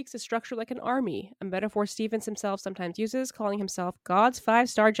Bible Speaks is structured like an army, a metaphor Stevens himself sometimes uses, calling himself God's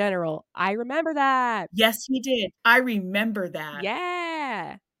 5-star general. I remember that. Yes, he did. I remember that.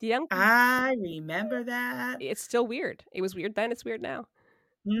 Yeah. I remember that. It's still weird. It was weird then. It's weird now.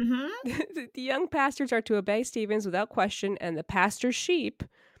 Mm-hmm. The young pastors are to obey Stevens without question, and the pastor's sheep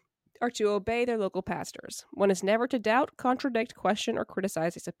are to obey their local pastors. One is never to doubt, contradict, question, or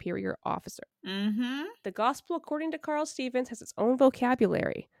criticize a superior officer. Mm-hmm. The gospel, according to Carl Stevens, has its own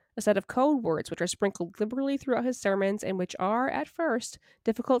vocabulary, a set of code words which are sprinkled liberally throughout his sermons and which are, at first,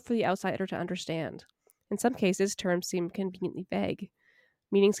 difficult for the outsider to understand. In some cases, terms seem conveniently vague.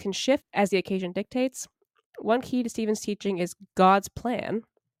 Meanings can shift as the occasion dictates. One key to Stevens' teaching is God's plan.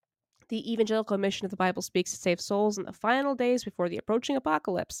 The evangelical mission of the Bible Speaks to save souls in the final days before the approaching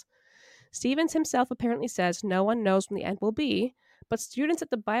apocalypse. Stevens himself apparently says no one knows when the end will be, but students at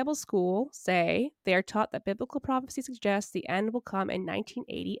the Bible school say they are taught that biblical prophecy suggests the end will come in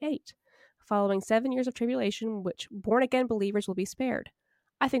 1988, following 7 years of tribulation, which born-again believers will be spared.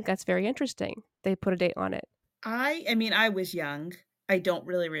 I think that's very interesting. They put a date on it. I mean, I was young. I don't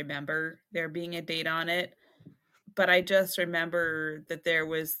really remember there being a date on it, but I just remember that there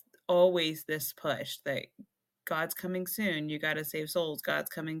was always this push that God's coming soon. You got to save souls. God's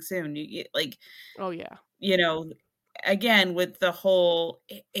coming soon. Oh yeah. You know, again, with the whole,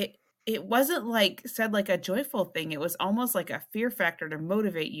 it wasn't like said like a joyful thing. It was almost like a fear factor to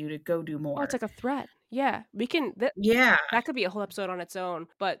motivate you to go do more. Oh, it's like a threat. Yeah. We can, that could be a whole episode on its own,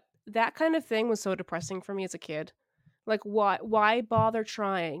 but that kind of thing was so depressing for me as a kid. Like, why bother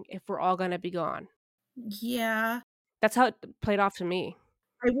trying if we're all going to be gone? Yeah. That's how it played off to me.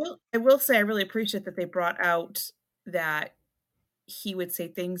 I will say I really appreciate that they brought out that he would say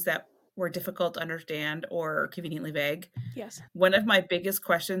things that were difficult to understand or conveniently vague. Yes. One of my biggest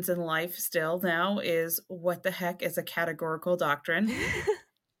questions in life still now is what the heck is a categorical doctrine?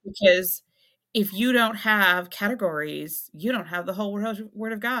 Because if you don't have categories, you don't have the whole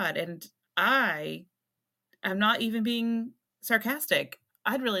word of God. And I am not even being sarcastic.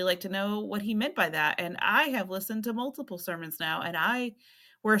 I'd really like to know what he meant by that. And I have listened to multiple sermons now, and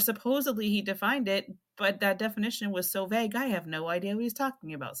where supposedly he defined it, but that definition was so vague, I have no idea what he's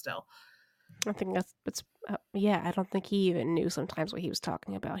talking about still. I think Yeah, I don't think he even knew sometimes what he was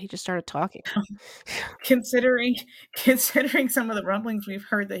talking about. He just started talking. Considering some of the rumblings we've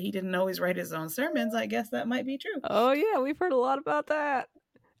heard that he didn't always write his own sermons, I guess that might be true. Oh yeah, we've heard a lot about that.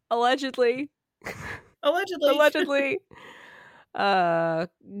 Allegedly. Allegedly. Allegedly.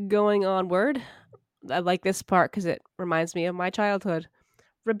 Going onward. I like this part because it reminds me of my childhood.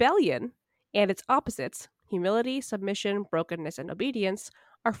 Rebellion and its opposites, humility, submission, brokenness, and obedience,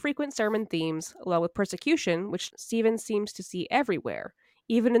 are frequent sermon themes, along with persecution, which Stephen seems to see everywhere,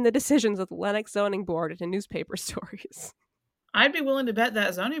 even in the decisions of the Lenox zoning board and in newspaper stories. I'd be willing to bet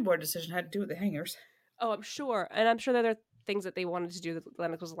that zoning board decision had to do with the hangers. Oh, I'm sure. And I'm sure that there are things that they wanted to do that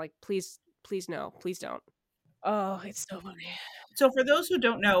Lenox was like, please no, please don't. Oh, it's so funny. So for those who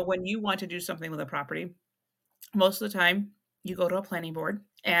don't know, when you want to do something with a property, most of the time you go to a planning board.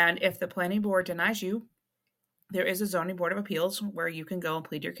 And if the planning board denies you, there is a zoning board of appeals where you can go and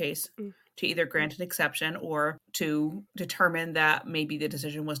plead your case to either grant an exception or to determine that maybe the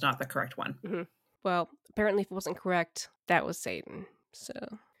decision was not the correct one. Mm-hmm. Well, apparently if it wasn't correct, that was Satan. So,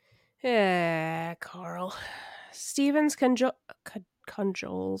 yeah, Carl. Stephen's cajoles.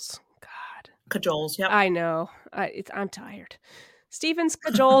 God. Cajoles, yep. I know. I'm tired. Stephen's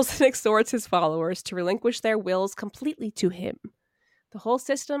cajoles and exhorts his followers to relinquish their wills completely to him. The whole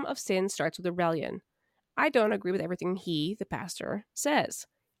system of sin starts with rebellion. I don't agree with everything he, the pastor, says.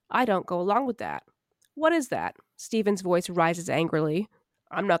 I don't go along with that. What is that? Stephen's voice rises angrily.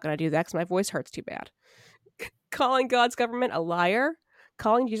 I'm not going to do that because my voice hurts too bad. Calling God's government a liar?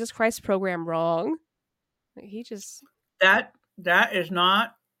 Calling Jesus Christ's program wrong? He just... That is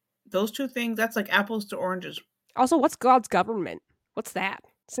not... Those two things, that's like apples to oranges. Also, what's God's government? What's that?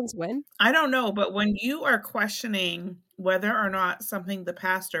 Since when? I don't know, but when you are questioning whether or not something the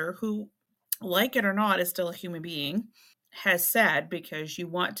pastor, who, like it or not, is still a human being, has said, because you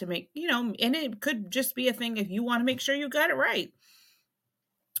want to make, and it could just be a thing if you want to make sure you got it right.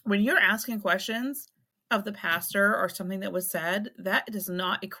 When you're asking questions of the pastor or something that was said, that does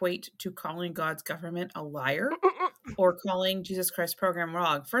not equate to calling God's government a liar or calling Jesus Christ's program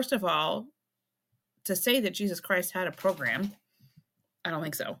wrong. First of all, to say that Jesus Christ had a program, I don't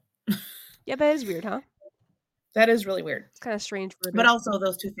think so. Yeah, that is weird, huh? That is really weird. It's kind of strange. But also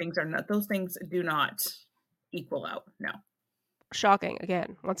those things do not equal out. No. Shocking.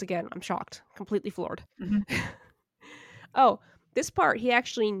 Once again, I'm shocked. Completely floored. Mm-hmm. Oh, this part, he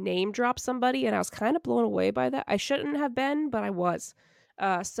actually name dropped somebody, and I was kind of blown away by that. I shouldn't have been, but I was.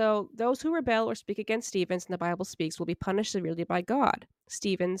 So those who rebel or speak against Stevens, and the Bible speaks, will be punished severely by God.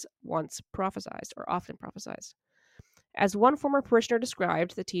 Stevens once prophesied, or often prophesied. As one former parishioner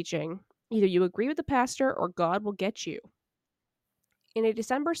described the teaching, either you agree with the pastor or God will get you. In a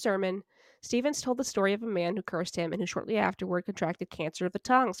December sermon, Stevens told the story of a man who cursed him and who shortly afterward contracted cancer of the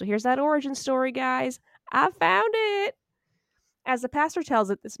tongue. So here's that origin story, guys. I found it! As the pastor tells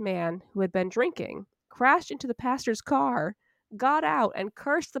it, this man, who had been drinking, crashed into the pastor's car, got out and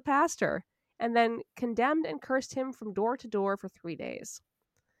cursed the pastor, and then condemned and cursed him from door to door for 3 days.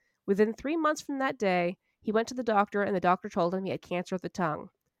 Within 3 months from that day, he went to the doctor, and the doctor told him he had cancer of the tongue.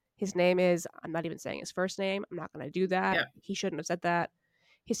 His name is, I'm not even saying his first name. I'm not going to do that. Yeah. He shouldn't have said that.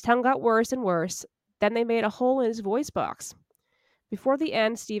 His tongue got worse and worse. Then they made a hole in his voice box. Before the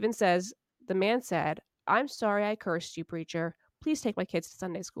end, Stephen says, the man said, I'm sorry I cursed you, preacher. Please take my kids to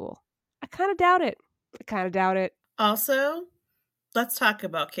Sunday school. I kind of doubt it. Also, let's talk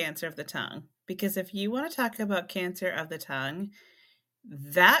about cancer of the tongue. Because if you want to talk about cancer of the tongue,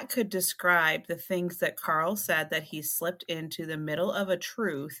 that could describe the things that Carl said that he slipped into the middle of a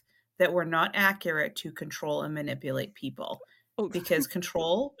truth that were not accurate to control and manipulate people. Because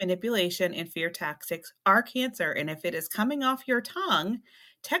control, manipulation, and fear tactics are cancer. And if it is coming off your tongue,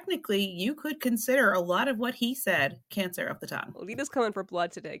 technically you could consider a lot of what he said cancer of the tongue. Alita's coming for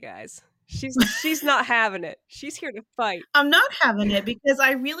blood today, guys. She's not having it. She's here to fight. I'm not having it because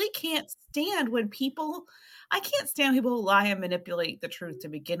I really can't stand when people who lie and manipulate the truth to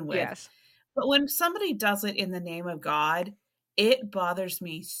begin with. Yes. But when somebody does it in the name of God, it bothers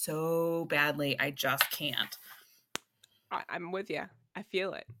me so badly. I just can't. I'm with you. I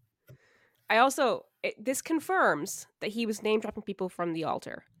feel it. I also, this confirms that he was name dropping people from the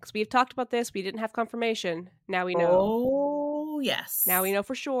altar. Because we've talked about this. We didn't have confirmation. Now we know. Oh, yes. Now we know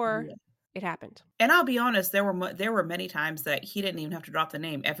for sure. Yeah. It happened. And I'll be honest, there were many times that he didn't even have to drop the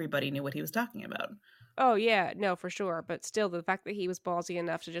name. Everybody knew what he was talking about. Oh, yeah. No, for sure. But still, the fact that he was ballsy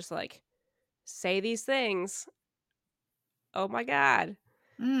enough to just, say these things. Oh, my God.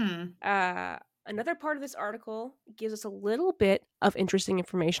 Another part of this article gives us a little bit of interesting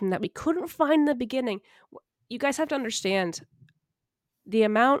information that we couldn't find in the beginning. You guys have to understand the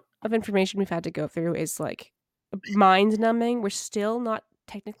amount of information we've had to go through is like mind-numbing. We're still not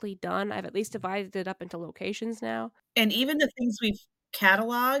technically done. I've at least divided it up into locations now. And even the things we've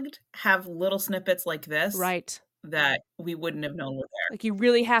cataloged have little snippets like this Right. that we wouldn't have known were there. Like you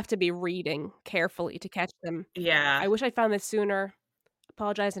really have to be reading carefully to catch them. Yeah. I wish I found this sooner.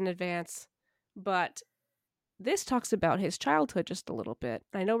 Apologize in advance. But this talks about his childhood just a little bit.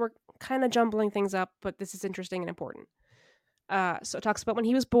 I know we're kind of jumbling things up, but this is interesting and important. So it talks about when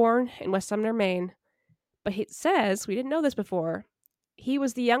he was born in West Sumner, Maine. But it says, we didn't know this before, he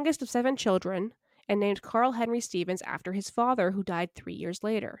was the youngest of 7 children and named Carl Henry Stevens after his father, who died 3 years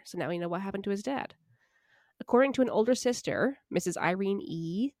later. So now we know what happened to his dad. According to an older sister, Mrs. Irene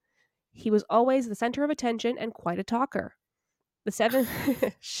E., he was always the center of attention and quite a talker. The 7...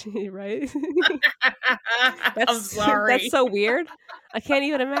 right? I'm sorry. That's so weird. I can't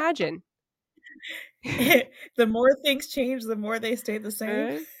even imagine. The more things change, the more they stay the same.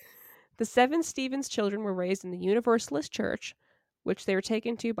 Right? The 7 Stevens children were raised in the Universalist Church, which they were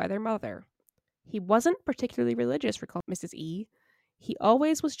taken to by their mother. He wasn't particularly religious, recalled Mrs. E. He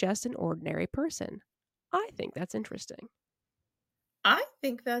always was just an ordinary person. I think that's interesting. I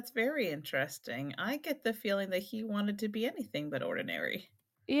think that's very interesting. I get the feeling that he wanted to be anything but ordinary.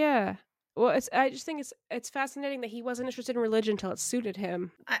 Yeah. Well, I just think it's fascinating that he wasn't interested in religion until it suited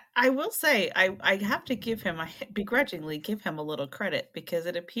him. I will say, I have to give him, I begrudgingly give him a little credit, because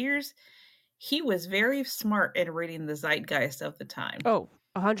it appears he was very smart in reading the zeitgeist of the time. Oh,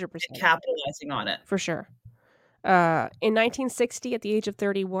 100%. And capitalizing on it. For sure. In 1960, at the age of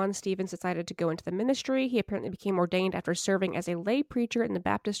 31, Stevens decided to go into the ministry. He apparently became ordained after serving as a lay preacher in the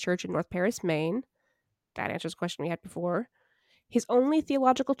Baptist Church in North Paris, Maine. That answers a question we had before. His only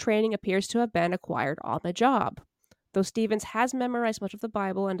theological training appears to have been acquired on the job, though Stevens has memorized much of the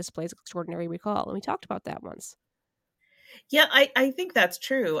Bible and displays extraordinary recall, and we talked about that once. Yeah, I think that's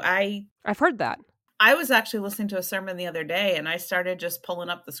true. I've heard that. I was actually listening to a sermon the other day, and I started just pulling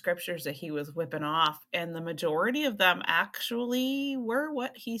up the scriptures that he was whipping off, and the majority of them actually were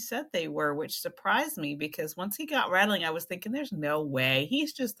what he said they were, which surprised me, because once he got rattling, I was thinking, there's no way.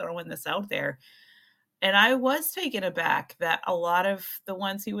 He's just throwing this out there. And I was taken aback that a lot of the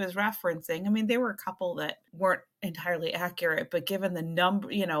ones he was referencing, I mean, there were a couple that weren't entirely accurate, but given the number,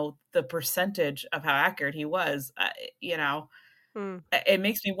 the percentage of how accurate he was, it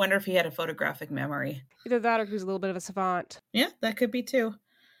makes me wonder if he had a photographic memory. Either that or he was a little bit of a savant. Yeah, that could be too.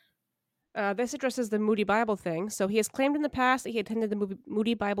 This addresses the Moody Bible thing. So he has claimed in the past that he attended the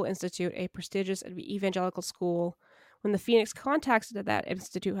Moody Bible Institute, a prestigious evangelical school. When the Phoenix contacted that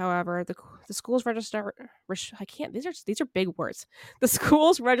institute, however, the school's registrar... These are big words. The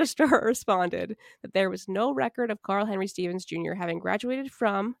school's registrar responded that there was no record of Carl Henry Stevens Jr. having graduated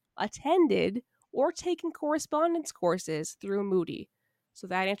from, attended, or taken correspondence courses through Moody. So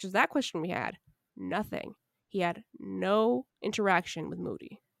that answers that question we had. Nothing. He had no interaction with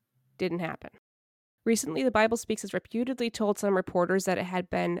Moody. Didn't happen. Recently, the Bible Speaks has reputedly told some reporters that it had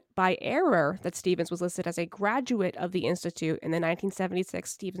been by error that Stevens was listed as a graduate of the Institute in the 1976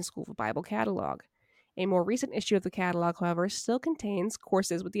 Stevens School of Bible catalog. A more recent issue of the catalog, however, still contains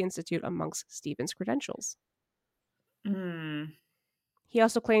courses with the Institute amongst Stevens' credentials. He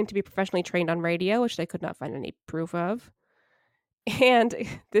also claimed to be professionally trained on radio, which they could not find any proof of. And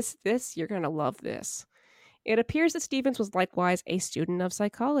this, you're going to love this. It appears that Stevens was likewise a student of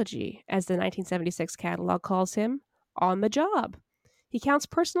psychology, as the 1976 catalog calls him, on the job. He counts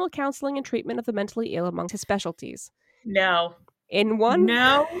personal counseling and treatment of the mentally ill among his specialties. No. In one...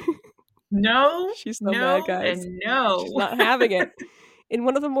 No. She's so mad, guys. And no. She's not having it. In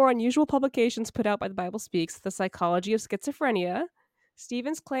one of the more unusual publications put out by the Bible Speaks, The Psychology of Schizophrenia,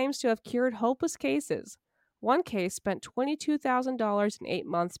 Stevens claims to have cured hopeless cases. One case spent $22,000 in 8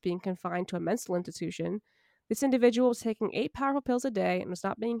 months being confined to a mental institution. This individual was taking 8 powerful pills a day and was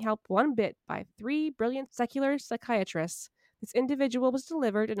not being helped one bit by 3 brilliant secular psychiatrists. This individual was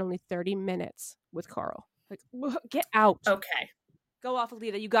delivered in only 30 minutes with Carl. Like, get out. Okay. Go off,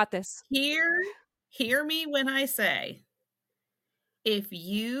 Alita. You got this. Hear me when I say, if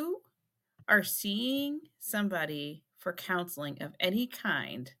you are seeing somebody for counseling of any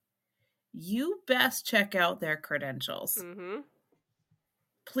kind, you best check out their credentials. Mm-hmm.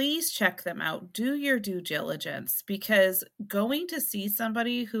 Please check them out. Do your due diligence, because going to see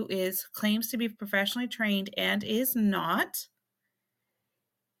somebody who claims to be professionally trained and is not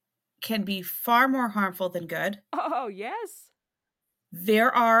can be far more harmful than good. Oh, yes.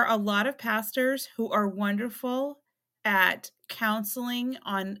 There are a lot of pastors who are wonderful at counseling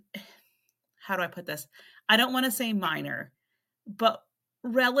on, how do I put this? I don't want to say minor, but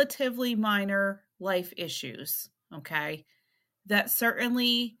relatively minor life issues, okay? That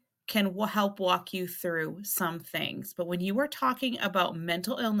certainly can help walk you through some things. But when you are talking about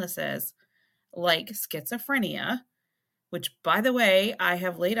mental illnesses like schizophrenia, which, by the way, I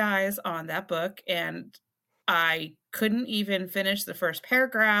have laid eyes on that book and I couldn't even finish the first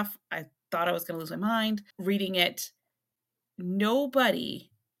paragraph. I thought I was going to lose my mind reading it. Nobody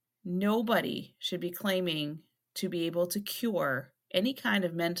should be claiming to be able to cure any kind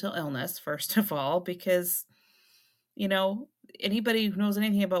of mental illness, first of all, because, anybody who knows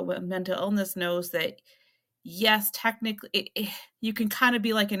anything about mental illness knows that, yes, technically, you can kind of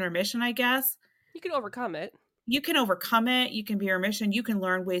be like in remission, I guess. You can overcome it. You can overcome it. You can be in remission. You can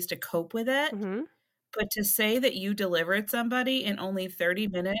learn ways to cope with it. Mm-hmm. But to say that you delivered somebody in only 30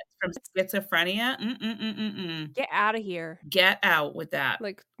 minutes from schizophrenia, Get out of here. Get out with that.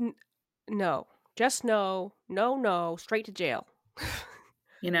 Like, no. Just no. No. Straight to jail.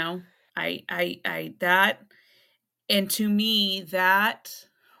 That, and to me, that,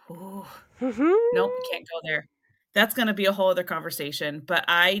 nope, we can't go there. That's going to be a whole other conversation, but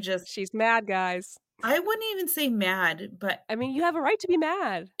She's mad, guys. I wouldn't even say mad, but I mean, you have a right to be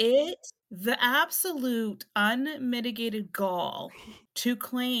mad. The absolute unmitigated gall to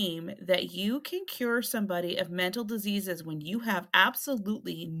claim that you can cure somebody of mental diseases when you have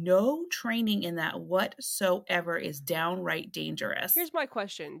absolutely no training in that whatsoever is downright dangerous. Here's my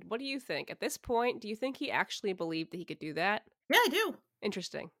question. What do you think? At this point, do you think he actually believed that he could do that? Yeah, I do.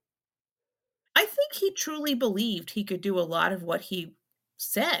 Interesting. I think he truly believed he could do a lot of what he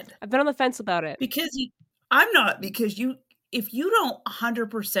said. I've been on the fence about it. I'm not, because if you don't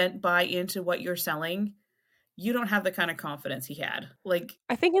 100% buy into what you're selling, you don't have the kind of confidence he had. Like,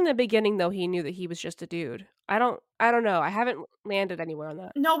 I think in the beginning, though, he knew that he was just a dude. I don't know. I haven't landed anywhere on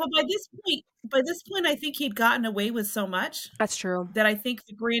that. No, but by this point, I think he'd gotten away with so much. That's true. That I think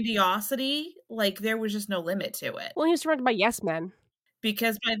the grandiosity, like, there was just no limit to it. Well, he was surrounded by yes men.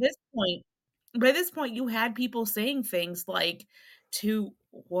 Because by this point, you had people saying things like, to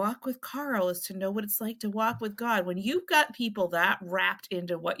walk with Carl is to know what it's like to walk with God. When you've got people that wrapped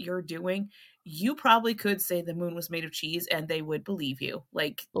into what you're doing, you probably could say the moon was made of cheese and they would believe you.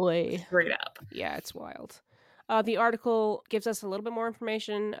 Like, straight up. Yeah, it's wild. The article gives us a little bit more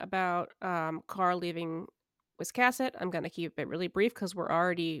information about Carl leaving Wiscasset. I'm going to keep it really brief because we're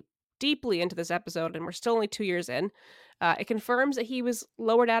already deeply into this episode and we're still only 2 years in. It confirms that he was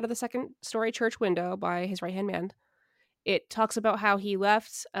lowered out of the second-story church window by his right-hand man. It talks about how he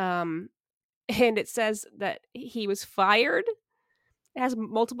left, and it says that he was fired. It has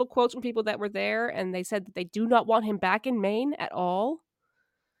multiple quotes from people that were there, and they said that they do not want him back in Maine at all.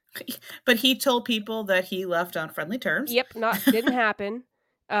 But he told people that he left on friendly terms. Yep, didn't happen.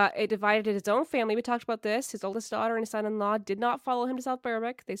 It divided his own family. We talked about this. His oldest daughter and his son-in-law did not follow him to South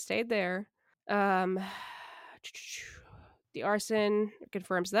Berwick. They stayed there. The arson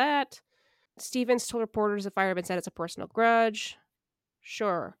confirms that. Stevens told reporters the fire had been set as a personal grudge.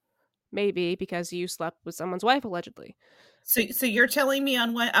 Sure. Maybe because you slept with someone's wife, allegedly. So you're telling me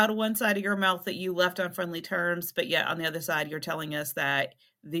out of one side of your mouth that you left on friendly terms, but yet on the other side, you're telling us that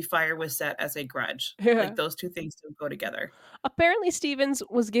the fire was set as a grudge. Yeah. Like, those two things don't go together. Apparently, Stevens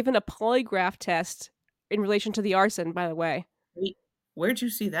was given a polygraph test in relation to the arson, by the way. Wait, where'd you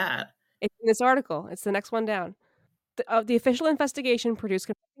see that? It's in this article. It's the next one down. The official investigation produced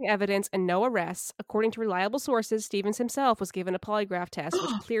conflicting evidence and no arrests. According to reliable sources, Stevens himself was given a polygraph test,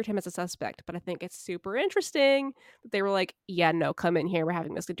 which cleared him as a suspect. But I think it's super interesting that they were like, yeah, no, come in here. We're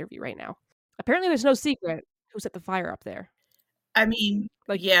having this interview right now. Apparently, there's no secret who set the fire up there. I mean,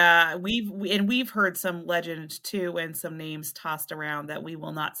 yeah, we've heard some legend too, and some names tossed around that we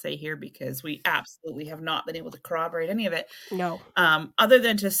will not say here because we absolutely have not been able to corroborate any of it. No. Other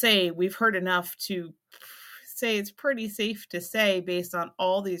than to say we've heard enough to say it's pretty safe to say, based on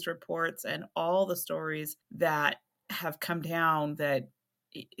all these reports and all the stories that have come down, that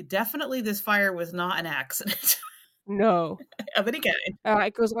definitely this fire was not an accident. No. Of any kind.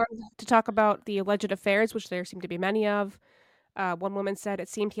 It goes on to talk about the alleged affairs, which there seem to be many of. One woman said it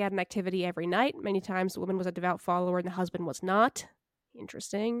seemed he had an activity every night. Many times the woman was a devout follower and the husband was not.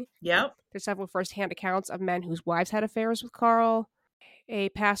 Interesting. Yep. There's several first-hand accounts of men whose wives had affairs with Carl. A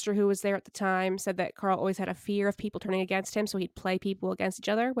pastor who was there at the time said that Carl always had a fear of people turning against him, so he'd play people against each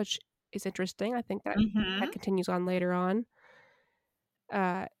other, which is interesting. I think that that continues on later on.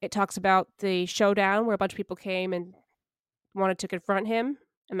 It talks about the showdown where a bunch of people came and wanted to confront him,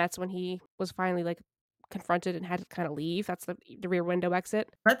 and that's when he was finally confronted and had to kind of leave. That's the rear window exit.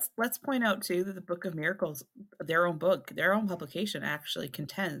 Let's point out too that the Book of Miracles, their own publication, actually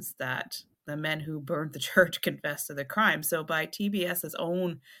contends that the men who burned the church confessed to the crime. So by TBS's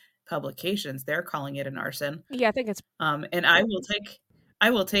own publications, they're calling it an arson. Yeah, I think it's. And I will take I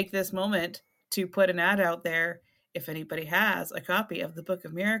will take this moment to put an ad out there. If anybody has a copy of the Book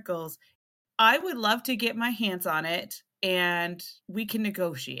of Miracles, I would love to get my hands on it and we can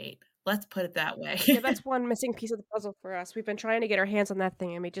negotiate. Let's put it that way. Yeah, that's one missing piece of the puzzle for us. We've been trying to get our hands on that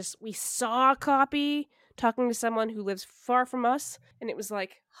thing, and we saw a copy talking to someone who lives far from us, and it was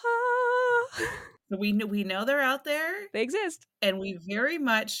like, ah. We know they're out there. They exist. And we very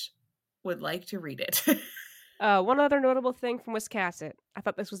much would like to read it. One other notable thing from Wiscasset. I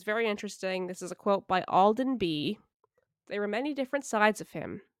thought this was very interesting. This is a quote by Alden B. There were many different sides of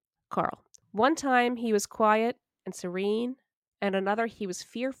him, Carl. One time he was quiet and serene, and another he was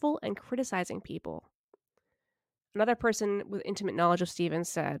fearful and criticizing people. Another person with intimate knowledge of Stevens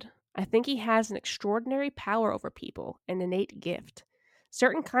said, I think he has an extraordinary power over people, an innate gift.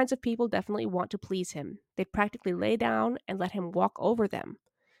 Certain kinds of people definitely want to please him. They'd practically lay down and let him walk over them.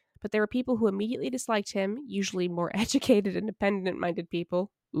 But there were people who immediately disliked him, usually more educated, independent-minded people.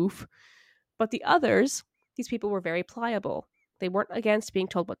 Oof. But the others, these people were very pliable. They weren't against being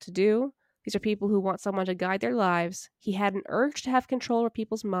told what to do. These are people who want someone to guide their lives. He had an urge to have control over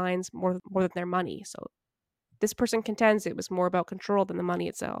people's minds more than their money. So this person contends it was more about control than the money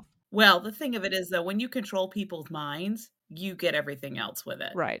itself. Well, the thing of it is, though, when you control people's minds, you get everything else with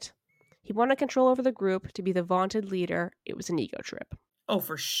it. Right. He wanted control over the group to be the vaunted leader. It was an ego trip. Oh,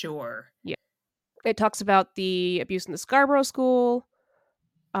 for sure. Yeah. It talks about the abuse in the Scarborough School.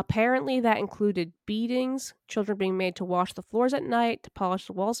 Apparently that included beatings, children being made to wash the floors at night, to polish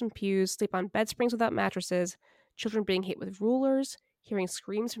the walls and pews, sleep on bed springs without mattresses, children being hit with rulers, hearing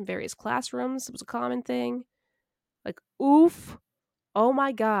screams from various classrooms. It was a common thing. Like, oof. Oh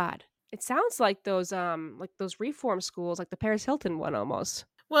my God. It sounds like those reform schools, like the Paris Hilton one almost.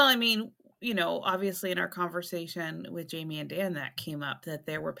 Well, I mean, obviously in our conversation with Jamie and Dan, that came up that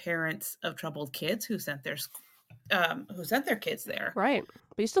there were parents of troubled kids who sent their kids there. Right.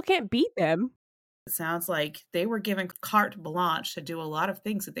 But you still can't beat them. It sounds like they were given carte blanche to do a lot of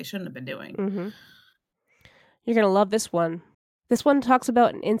things that they shouldn't have been doing. Mm-hmm. You're going to love this one. This one talks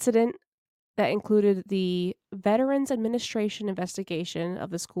about an incident that included the Veterans Administration investigation of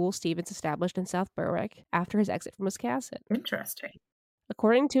the school Stevens established in South Berwick after his exit from Wiscasset. Interesting.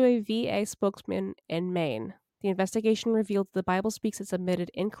 According to a VA spokesman in Maine, the investigation revealed the Bible Speaks had submitted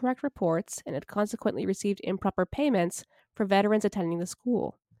incorrect reports and had consequently received improper payments for veterans attending the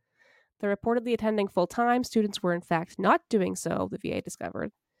school. They're reportedly attending full-time. Students were in fact not doing so, the VA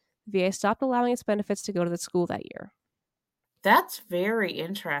discovered. The VA stopped allowing its benefits to go to the school that year. That's very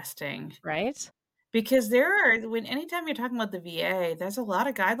interesting. Right? Because anytime you're talking about the VA, there's a lot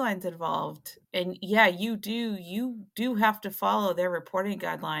of guidelines involved. And yeah, you do have to follow their reporting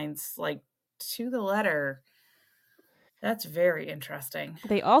guidelines, like, to the letter. That's very interesting.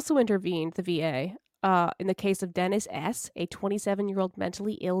 They also intervened, the VA, in the case of Dennis S., a 27-year-old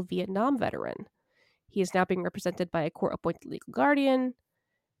mentally ill Vietnam veteran. He is now being represented by a court-appointed legal guardian.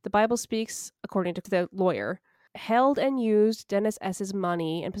 The Bible Speaks, according to the lawyer, held and used Dennis S.'s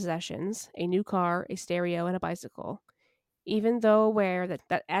money and possessions, a new car, a stereo, and a bicycle, even though aware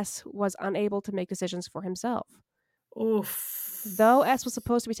that S was unable to make decisions for himself. Oof. Though S was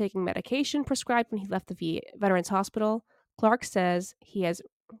supposed to be taking medication prescribed when he left the Veterans Hospital, Clark says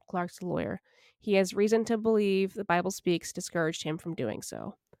Clark's the lawyer, he has reason to believe the Bible Speaks discouraged him from doing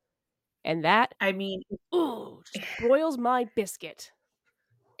so. And that, just broils my biscuit.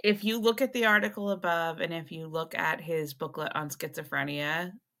 If you look at the article above and if you look at his booklet on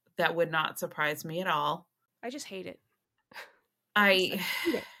schizophrenia, that would not surprise me at all. I just hate it. I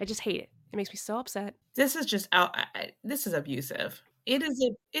just hate it. It makes me so upset. This is just this is abusive.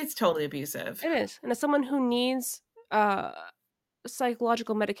 It's totally abusive. It is. And as someone who needs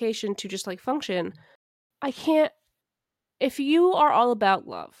psychological medication to just function, I can't. If you are all about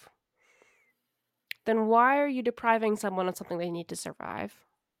love, then why are you depriving someone of something they need to survive?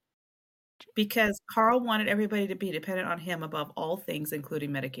 Because Carl wanted everybody to be dependent on him above all things,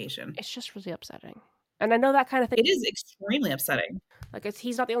 including medication. It's just really upsetting. And I know that kind of thing. It is extremely upsetting.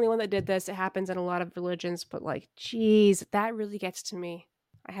 He's not the only one that did this. It happens in a lot of religions, but geez, that really gets to me.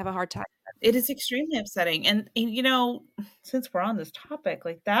 I have a hard time. It is extremely upsetting. And since we're on this topic,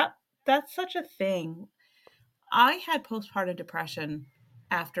 that's such a thing. I had postpartum depression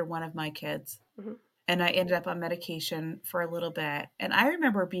after one of my kids. Mm-hmm. And I ended up on medication for a little bit. And I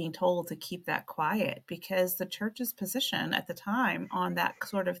remember being told to keep that quiet because the church's position at the time on that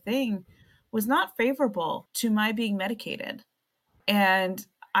sort of thing was not favorable to my being medicated. And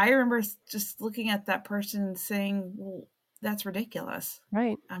I remember just looking at that person saying, well, that's ridiculous.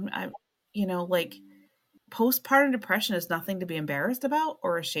 Right. Postpartum depression is nothing to be embarrassed about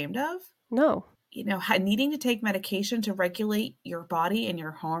or ashamed of. No. needing to take medication to regulate your body and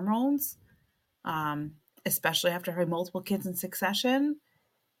your hormones, especially after having multiple kids in succession,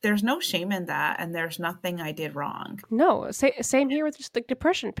 there's no shame in that, and there's nothing I did wrong. No, same here with just the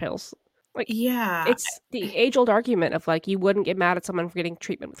depression pills. Like, yeah, it's the age-old argument of like, you wouldn't get mad at someone for getting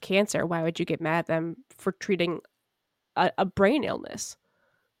treatment with cancer. Why would you get mad at them for treating a brain illness?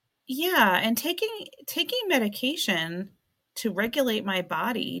 Yeah, and taking medication to regulate my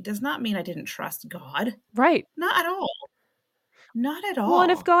body does not mean I didn't trust God. Right. Not at all. Not at all. Well,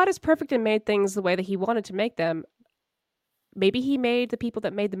 and if God is perfect and made things the way that he wanted to make them, maybe he made the people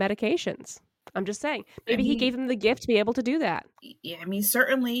that made the medications. I'm just saying. Maybe he gave them the gift to be able to do that. Yeah, I mean,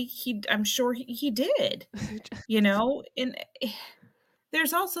 certainly I'm sure he did. And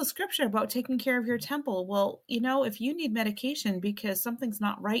there's also scripture about taking care of your temple. Well, if you need medication because something's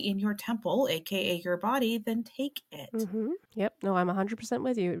not right in your temple, aka your body, then take it. Mm-hmm. Yep. No, I'm 100%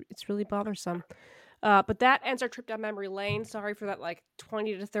 with you. It's really bothersome. But that ends our trip down memory lane. Sorry for that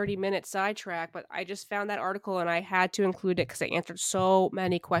 20 to 30 minute sidetrack, but I just found that article and I had to include it because it answered so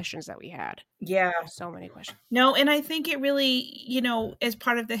many questions that we had. Yeah. So many questions. No, and I think it really, as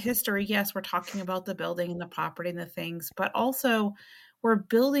part of the history, yes, we're talking about the building and the property and the things, but also we're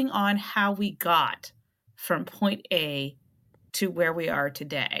building on how we got from point A to where we are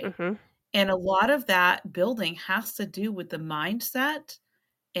today. Mm-hmm. And a lot of that building has to do with the mindset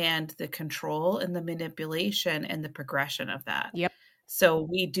and the control and the manipulation and the progression of that. Yep. So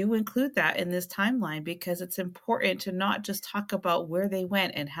we do include that in this timeline because it's important to not just talk about where they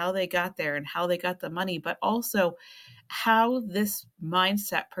went and how they got there and how they got the money, but also how this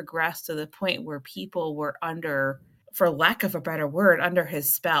mindset progressed to the point where people were under, for lack of a better word, under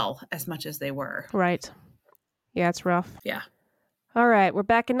his spell as much as they were. Right. Yeah, it's rough. Yeah. All right. We're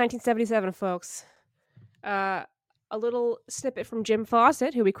back in 1977, folks. A little snippet from Jim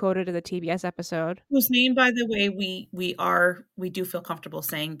Fawcett, who we quoted in the TBS episode. Whose name, by the way, we do feel comfortable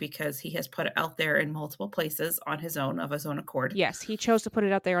saying because he has put it out there in multiple places of his own accord. Yes, he chose to put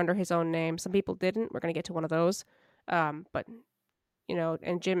it out there under his own name. Some people didn't. We're going to get to one of those. But,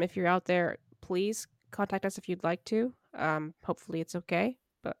 and Jim, if you're out there, please contact us if you'd like to. Hopefully it's okay.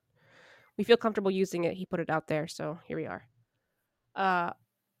 But we feel comfortable using it. He put it out there, so here we are.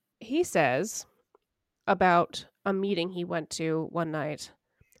 He says about a meeting he went to one night.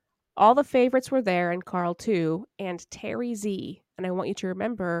 All the favorites were there, and Carl too, and Terry Z. And I want you to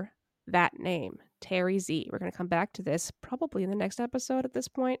remember that name, Terry Z. We're going to come back to this probably in the next episode at this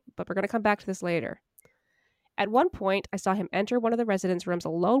point, but we're going to come back to this later. At one point, I saw him enter one of the residence rooms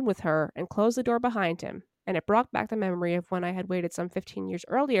alone with her and close the door behind him, and it brought back the memory of when I had waited some 15 years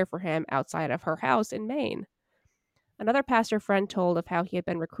earlier for him outside of her house in Maine. Another pastor friend told of how he had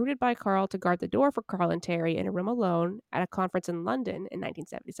been recruited by Carl to guard the door for Carl and Terry in a room alone at a conference in London in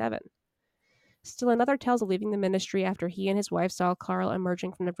 1977. Still another tells of leaving the ministry after he and his wife saw Carl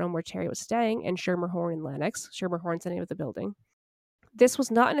emerging from the room where Terry was staying in Schermerhorn in Lenox. Schermerhorn's the name of the building. This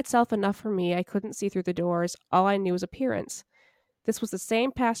was not in itself enough for me. I couldn't see through the doors. All I knew was appearance. This was the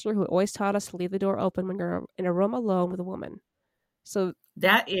same pastor who always taught us to leave the door open when you're in a room alone with a woman. So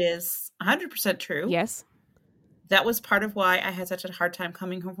that is 100% true. Yes. That was part of why I had such a hard time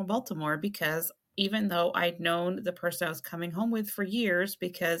coming home from Baltimore, because even though I'd known the person I was coming home with for years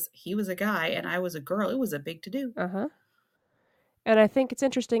because he was a guy and I was a girl, it was a big to-do. Uh-huh. And I think it's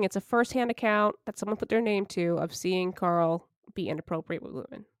interesting. It's a first-hand account that someone put their name to of seeing Carl be inappropriate with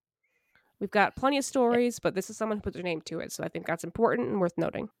women. We've got plenty of stories, but this is someone who put their name to it. So I think that's important and worth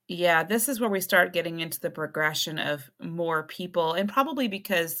noting. Yeah, this is where we start getting into the progression of more people. And probably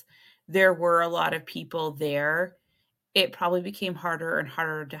because there were a lot of people there, it probably became harder and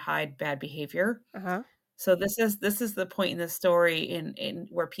harder to hide bad behavior. Uh-huh. So this is the point in the story in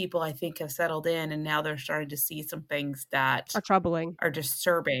where people, I think, have settled in, and now they're starting to see some things that are troubling, are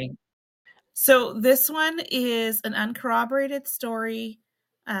disturbing. So this one is an uncorroborated story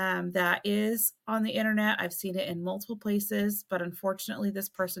that is on the internet. I've seen it in multiple places, but unfortunately, this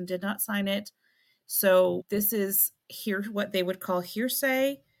person did not sign it. So this is what they would call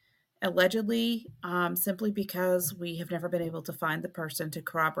hearsay. Allegedly, simply because we have never been able to find the person to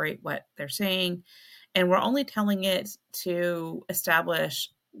corroborate what they're saying. And we're only telling it to establish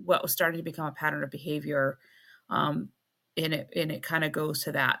what was starting to become a pattern of behavior. And it kind of goes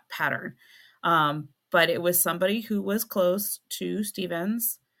to that pattern. But it was somebody who was close to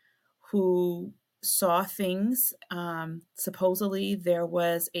Stevens who saw things. Supposedly there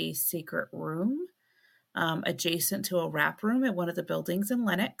was a secret room adjacent to a wrap room at one of the buildings in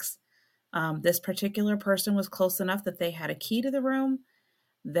Lenox. This particular person was close enough that they had a key to the room,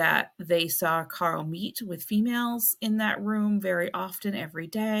 that they saw Carl meet with females in that room very often every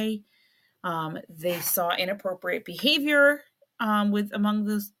day. They saw inappropriate behavior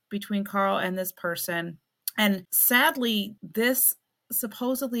between Carl and this person. And sadly, this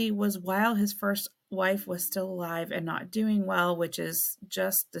supposedly was while his first wife was still alive and not doing well, which is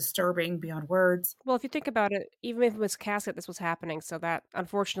just disturbing beyond words. Well, if you think about it, even if it was casket, this was happening, so that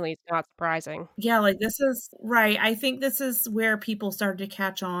unfortunately is not surprising. Yeah, like this is right. I think this is where people started to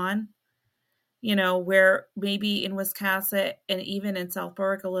catch on, where maybe in Wiscasset and even in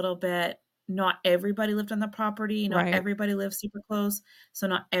Southburg a little bit, not everybody lived on the property, not Right. everybody lived super close, so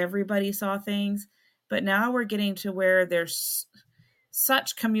not everybody saw things. But now we're getting to where there's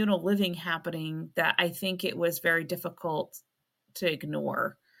such communal living happening that I think it was very difficult to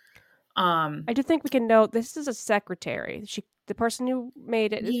ignore. I do think we can note this is a secretary. The person who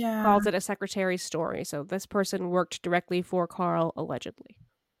made it Yeah. calls it a secretary story. So this person worked directly for Carl, allegedly.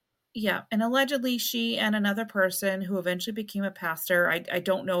 Yeah, and allegedly she and another person who eventually became a pastor, I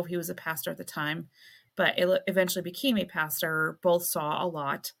don't know if he was a pastor at the time, but eventually became a pastor, both saw a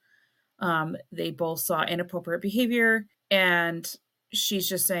lot. They both saw inappropriate behavior, and she's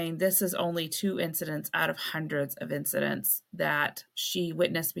just saying this is only 2 incidents out of hundreds of incidents that she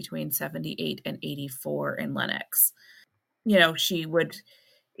witnessed between 78 and 84 in Lenox. She would,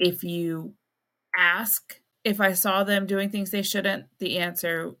 if you ask if I saw them doing things they shouldn't, the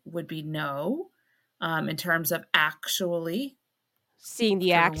answer would be no. In terms of actually seeing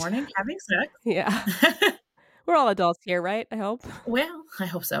the act, warning, having sex. Yeah. We're all adults here, right? I hope. Well, I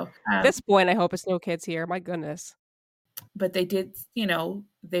hope so. At this point, I hope it's no kids here. My goodness. But they did,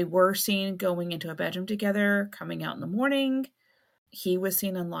 they were seen going into a bedroom together, coming out in the morning. He was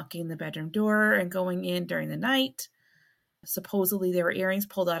seen unlocking the bedroom door and going in during the night. Supposedly, there were earrings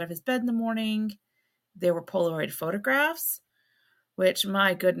pulled out of his bed in the morning. There were Polaroid photographs, which,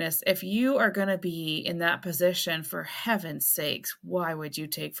 my goodness, if you are going to be in that position, for heaven's sakes, why would you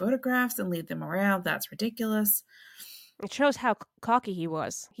take photographs and leave them around? That's ridiculous. It shows how cocky he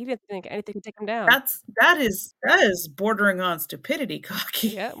was. He didn't think anything could take him down. That is bordering on stupidity cocky.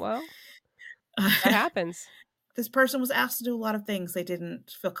 Yeah, well, that happens. This person was asked to do a lot of things they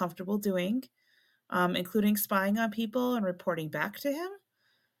didn't feel comfortable doing, including spying on people and reporting back to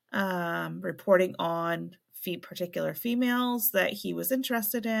him, reporting on particular females that he was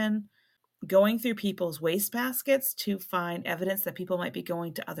interested in, going through people's wastebaskets to find evidence that people might be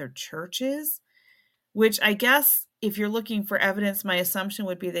going to other churches, which I guess if you're looking for evidence, my assumption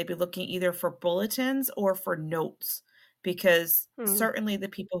would be they'd be looking either for bulletins or for notes, because certainly the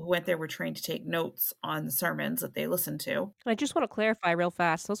people who went there were trained to take notes on the sermons that they listened to. I just want to clarify real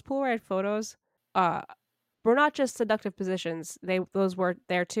fast. Those Polaroid photos were not just seductive positions. Those were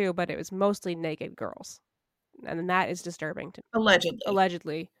there too, but it was mostly naked girls. And that is disturbing to me.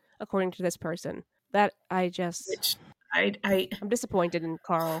 Allegedly, according to this person. That I'm disappointed in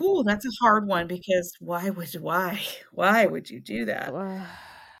Carl. Ooh, that's a hard one, because why would you do that?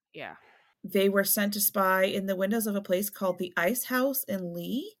 Yeah. They were sent to spy in the windows of a place called the Ice House in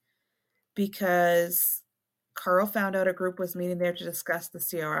Lee, because Carl found out a group was meeting there to discuss the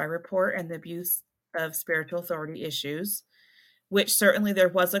CRI report and the abuse of spiritual authority issues, which certainly there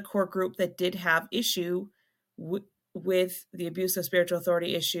was a core group that did have issue with the abuse of spiritual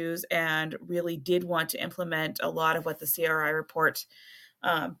authority issues and really did want to implement a lot of what the CRI report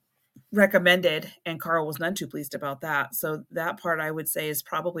recommended, and Carl was none too pleased about that. So that part, I would say, is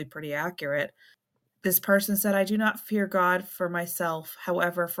probably pretty accurate. This person said, I do not fear God for myself.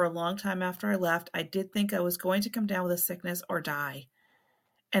 However, for a long time after I left, I did think I was going to come down with a sickness or die.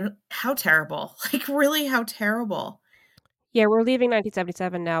 And how terrible. Like, really, how terrible. Yeah, we're leaving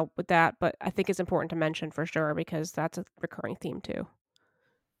 1977 now with that, but I think it's important to mention for sure, because that's a recurring theme too.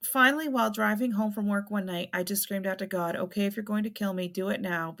 Finally, while driving home from work one night, I just screamed out to God, okay, if you're going to kill me, do it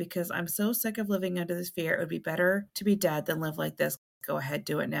now, because I'm so sick of living under this fear. It would be better to be dead than live like this. Go ahead,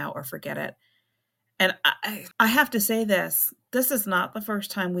 do it now, or forget it. And I have to say this is not the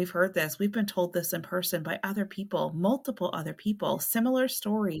first time we've heard this. We've been told this in person by other people, multiple other people, similar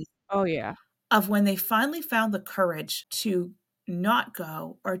stories. Oh, yeah. Of when they finally found the courage to not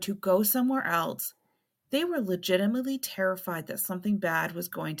go or to go somewhere else, they were legitimately terrified that something bad was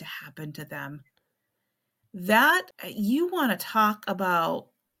going to happen to them. That, you want to talk about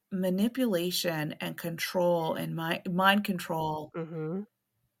manipulation and control and mind control. Mm-hmm.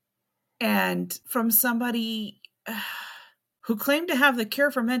 And from somebody who claimed to have the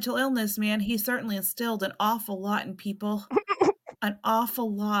cure for mental illness, man, he certainly instilled an awful lot in people. An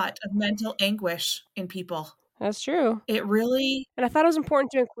awful lot of mental anguish in people. That's true. It really... And I thought it was important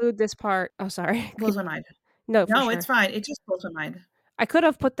to include this part. Oh, sorry. Blows my mind. No, sure. It's fine. It just blows my mind. I could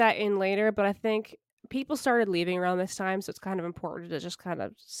have put that in later, but I think people started leaving around this time, so it's kind of important to just kind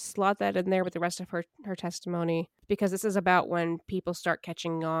of slot that in there with the rest of her testimony, because this is about when people start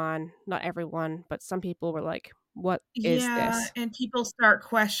catching on. Not everyone, but some people were like, what is this? and people start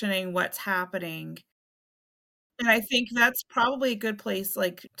questioning what's happening. And I think that's probably a good place,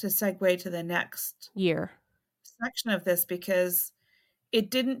 like, to segue to the next Year. section of this, because it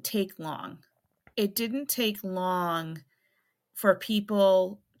didn't take long. It didn't take long for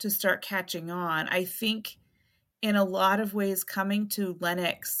people to start catching on. I think in a lot of ways, coming to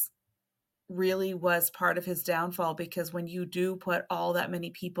Lenox really was part of his downfall, because when you do put all that many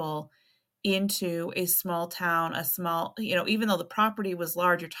people into a small town, a small, even though the property was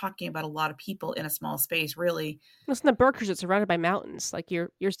large, you're talking about a lot of people in a small space, really. Listen, the Berkshires, it's surrounded by mountains. Like you're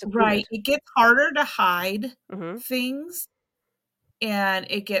secluded. Right. It gets harder to hide Mm-hmm. things, and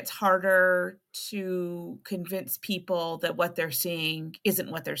it gets harder to convince people that what they're seeing isn't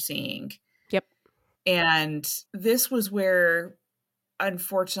what they're seeing. Yep. And this was where,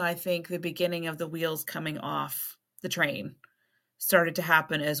 unfortunately, I think the beginning of the wheels coming off the train started to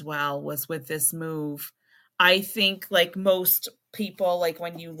happen as well, was with this move. I think, like most people, like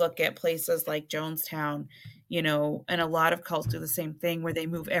when you look at places like Jonestown, and a lot of cults do the same thing, where they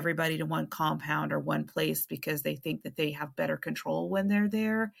move everybody to one compound or one place because they think that they have better control when they're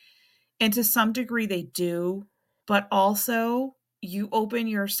there. And to some degree they do, but also you open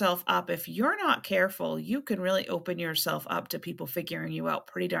yourself up. If you're not careful, you can really open yourself up to people figuring you out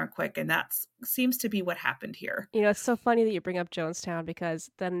pretty darn quick. And that seems to be what happened here. It's so funny that you bring up Jonestown,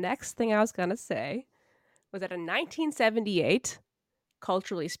 because the next thing I was going to say was that in 1978,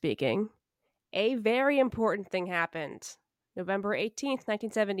 culturally speaking, a very important thing happened. November 18th,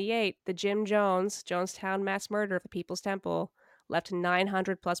 1978, the Jim Jones, Jonestown mass murder of the People's Temple, left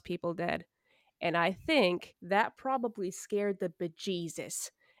 900 plus people dead. And I think that probably scared the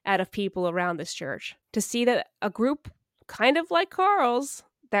bejesus out of people around this church. To see that a group kind of like Carl's,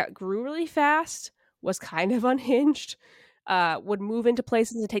 that grew really fast, was kind of unhinged, would move into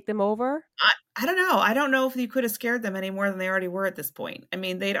places and take them over. I don't know. I don't know if you could have scared them any more than they already were at this point. I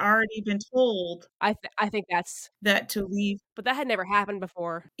mean, they'd already been told I think that's... that to leave. But that had never happened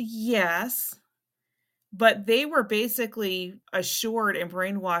before. Yes. But they were basically assured and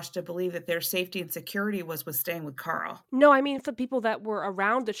brainwashed to believe that their safety and security was with staying with Carl. No, I mean for people that were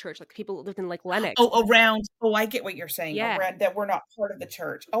around the church, like people that lived in like Lenox. Oh, around. Oh, I get what you're saying. Yeah. Around, that we're not part of the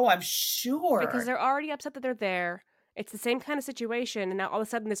church. Oh, I'm sure. Because they're already upset that they're there. It's the same kind of situation. And now all of a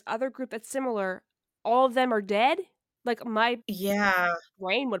sudden this other group that's similar, all of them are dead. Like my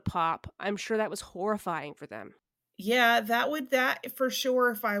brain would pop. I'm sure that was horrifying for them. Yeah, that for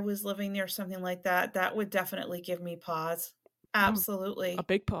sure, if I was living near something like that, that would definitely give me pause. Absolutely. A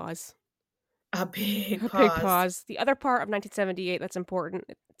big pause. A big pause. The other part of 1978 that's important,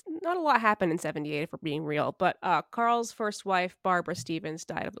 not a lot happened in 78 if we're being real, but Carl's first wife, Barbara Stevens,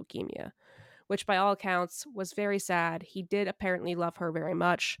 died of leukemia, which by all accounts was very sad. He did apparently love her very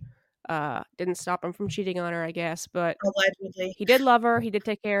much. Didn't stop him from cheating on her, I guess, but allegedly he did love her. He did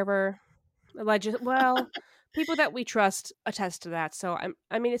take care of her. Well, people that we trust attest to that. So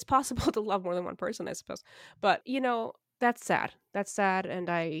I mean, it's possible to love more than one person, I suppose. But that's sad. That's sad, and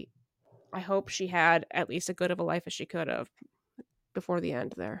I hope she had at least as good of a life as she could have before the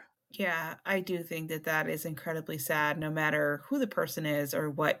end there. Yeah, I do think that is incredibly sad, no matter who the person is or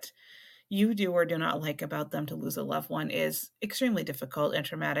what you do or do not like about them. To lose a loved one is extremely difficult and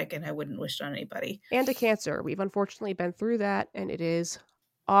traumatic, and I wouldn't wish it on anybody. And a cancer. We've unfortunately been through that, and it is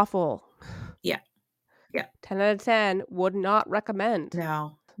awful. Yeah. 10 out of 10 would not recommend.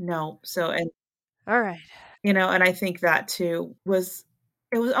 No. So, and all right. And I think that too it was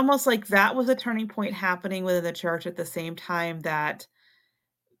almost like that was a turning point happening within the church at the same time that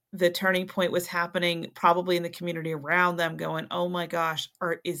the turning point was happening probably in the community around them, going, oh my gosh,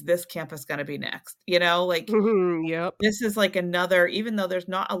 or is this campus going to be next? Yep. This is like another, even though there's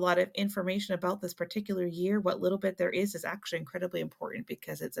not a lot of information about this particular year, what little bit there is actually incredibly important,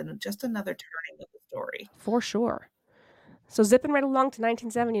 because it's just another turning of the story. For sure. So zipping right along to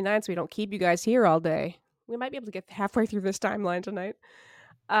 1979 so we don't keep you guys here all day. We might be able to get halfway through this timeline tonight.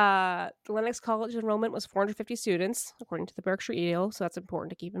 The Lenox College enrollment was 450 students, according to the Berkshire Eagle, so that's important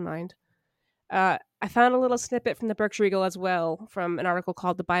to keep in mind. I found a little snippet from the Berkshire Eagle as well, from an article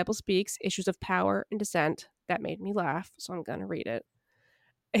called The Bible Speaks, Issues of Power and Dissent. That made me laugh, so I'm going to read it.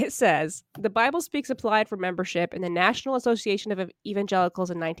 It says, The Bible Speaks applied for membership in the National Association of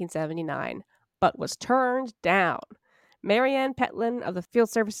Evangelicals in 1979, but was turned down. Marianne Petlin of the Field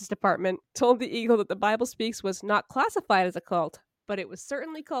Services Department told the Eagle that the Bible Speaks was not classified as a cult, but it was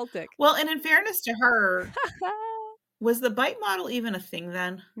certainly cultic. Well, and in fairness to her, was the bite model even a thing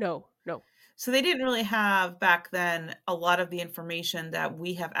then? No. So they didn't really have back then a lot of the information that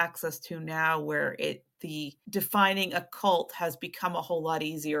we have access to now, where the defining a cult has become a whole lot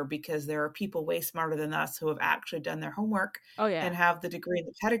easier because there are people way smarter than us who have actually done their homework Oh yeah. and have the degree and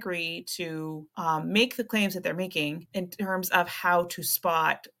the pedigree to make the claims that they're making in terms of how to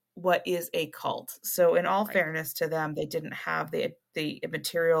spot what is a cult. So in all fairness to them, they didn't have the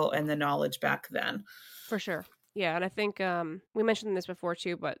material and the knowledge back then. For sure. Yeah, and I think we mentioned this before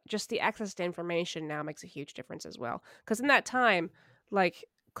too, but just the access to information now makes a huge difference as well. Because in that time, like,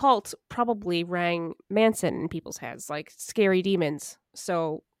 cults probably rang Manson in people's heads, like scary demons.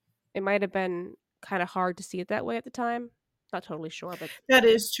 So it might have been kind of hard to see it that way at the time. Not totally sure, but That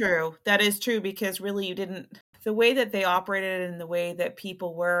is true. That is true, because really you didn't, the way that they operated and the way that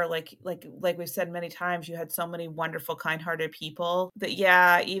people were, like we've said many times, you had so many wonderful, kind-hearted people that,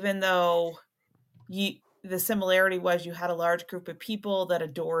 yeah, even though the similarity was you had a large group of people that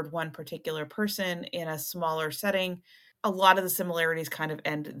adored one particular person in a smaller setting, a lot of the similarities kind of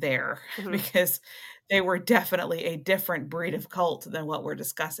end there because they were definitely a different breed of cult than what we're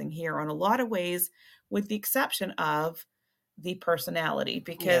discussing here in a lot of ways, with the exception of the personality,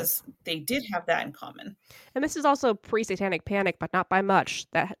 because they did have that in common. And this is also pre-Satanic Panic, but not by much.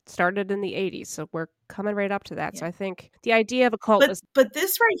 That started in the 80s, so we're coming right up to that. So I think the idea of a cult is... But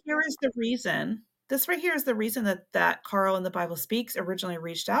this right here is the reason. This right here is the reason that Carl in the Bible Speaks originally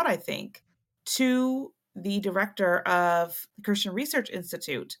reached out, I think, to the director of the Christian Research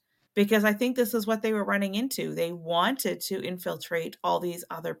Institute, because I think this is what they were running into. They wanted to infiltrate all these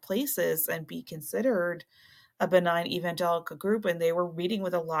other places and be considered a benign evangelical group, and they were meeting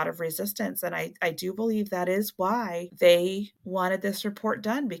with a lot of resistance. And I do believe that is why they wanted this report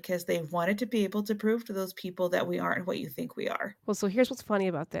done, because they wanted to be able to prove to those people that we aren't what you think we are. Well, so here's what's funny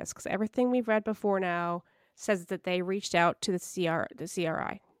about this, because everything we've read before now says that they reached out to the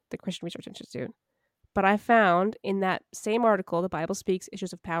CRI, the Christian Research Institute. But I found in that same article, The Bible Speaks,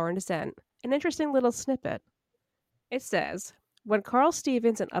 Issues of Power and Dissent, an interesting little snippet. It says, when Carl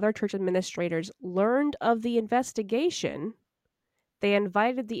Stevens and other church administrators learned of the investigation, they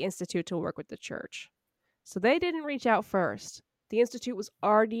invited the Institute to work with the church. So they didn't reach out first. The Institute was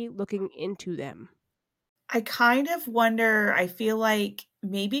already looking into them. I kind of wonder, I feel like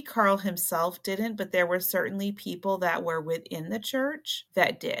maybe Carl himself didn't, but there were certainly people that were within the church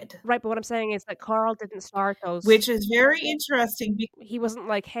that did. Right, but what I'm saying is that Carl didn't start those... Which is very interesting. He wasn't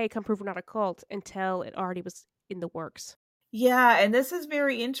like, hey, come prove we're not a cult, until it already was in the works. Yeah, and this is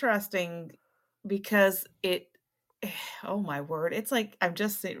very interesting because oh my word, it's like I'm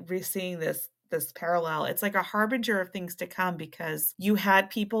just seeing this parallel. It's like a harbinger of things to come, because you had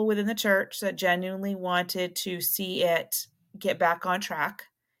people within the church that genuinely wanted to see it get back on track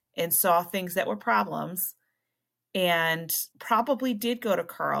and saw things that were problems, and probably did go to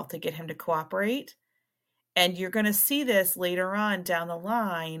Carl to get him to cooperate. And you're going to see this later on down the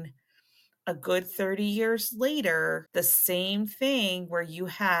line, a good 30 years later, the same thing, where you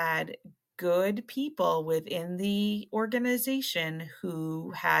had good people within the organization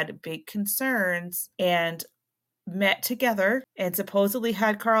who had big concerns and met together and supposedly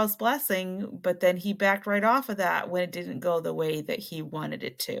had Carl's blessing, but then he backed right off of that when it didn't go the way that he wanted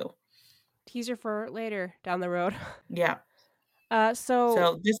it to. Teaser for later down the road. Yeah.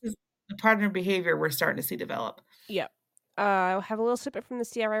 So this is the pattern of behavior we're starting to see develop. Yeah. I have a little snippet from the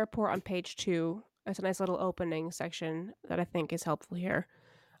CRI report on page 2. It's a nice little opening section that I think is helpful here.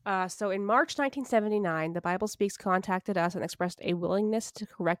 So in March 1979, the Bible Speaks contacted us and expressed a willingness to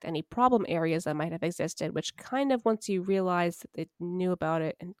correct any problem areas that might have existed, which kind of, once you realize that they knew about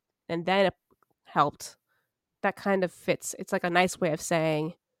it and then it helped, that kind of fits. It's like a nice way of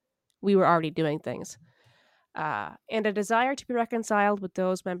saying we were already doing things. And a desire to be reconciled with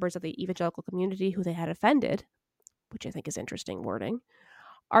those members of the evangelical community who they had offended, which I think is interesting wording.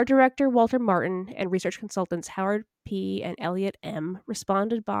 Our director, Walter Martin, and research consultants Howard P. and Elliot M.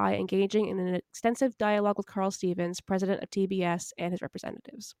 responded by engaging in an extensive dialogue with Carl Stevens, president of TBS, and his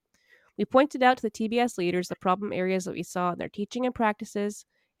representatives. We pointed out to the TBS leaders the problem areas that we saw in their teaching and practices,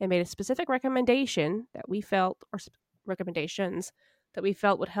 and made a specific recommendation that we felt, or recommendations that we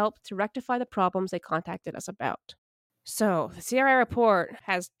felt would help to rectify the problems they contacted us about. So, the CRI report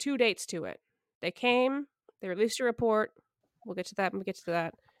has 2 dates to it. They came, they released a report. We'll get to that when we get to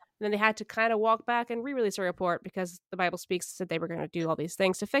that. And then they had to kind of walk back and re-release a report because the Bible Speaks said they were going to do all these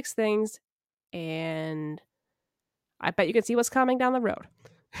things to fix things. And I bet you can see what's coming down the road.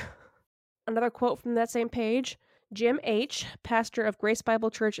 Another quote from that same page. Jim H., pastor of Grace Bible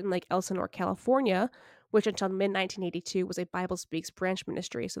Church in Lake Elsinore, California, which until mid-1982 was a Bible Speaks branch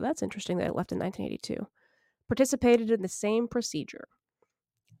ministry. So that's interesting that it left in 1982. Participated in the same procedure.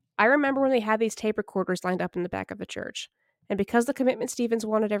 I remember when they had these tape recorders lined up in the back of the church. And because the commitment Stevens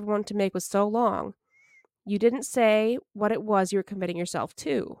wanted everyone to make was so long, you didn't say what it was you were committing yourself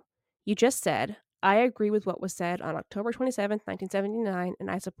to. You just said, I agree with what was said on October 27th, 1979, and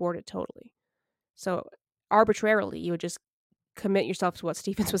I support it totally. So arbitrarily, you would just commit yourself to what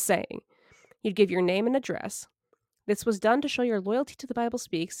Stevens was saying. You'd give your name and address. This was done to show your loyalty to the Bible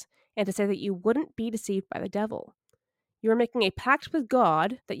speaks and to say that you wouldn't be deceived by the devil. You were making a pact with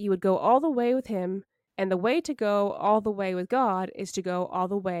God that you would go all the way with him, and the way to go all the way with God is to go all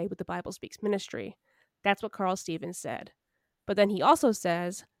the way with the Bible Speaks ministry. That's what Carl Stevens said. But then he also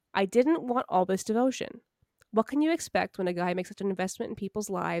says, I didn't want all this devotion. What can you expect when a guy makes such an investment in people's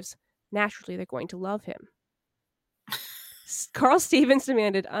lives? Naturally, they're going to love him. Carl Stevens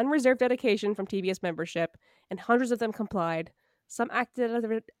demanded unreserved dedication from TBS membership, and hundreds of them complied. Some acted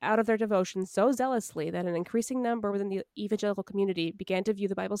out of their devotion so zealously that an increasing number within the evangelical community began to view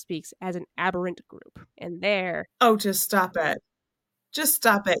the Bible Speaks as an aberrant group. And there... Oh, just stop it. Just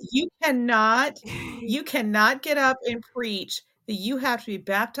stop it. You cannot get up and preach that you have to be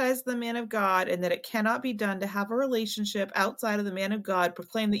baptized in the man of God and that it cannot be done to have a relationship outside of the man of God,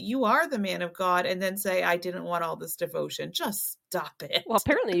 proclaim that you are the man of God, and then say, I didn't want all this devotion. Just stop it. Well,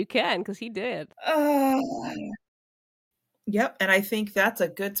 apparently you can, because he did. Yep, and I think that's a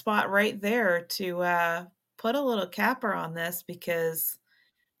good spot right there to put a little capper on this, because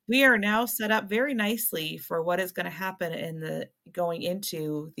we are now set up very nicely for what is going to happen in the going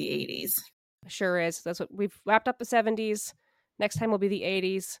into the 80s. Sure is. That's what we've wrapped up the 70s. Next time will be the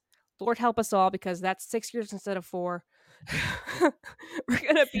 80s. Lord help us all, because that's 6 years instead of 4. We're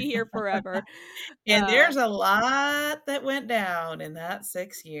going to be here forever. And there's a lot that went down in that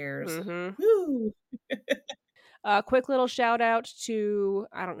 6 years. Mm-hmm. Woo. Quick little shout out to,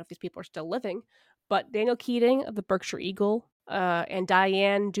 I don't know if these people are still living, but Daniel Keating of the Berkshire Eagle and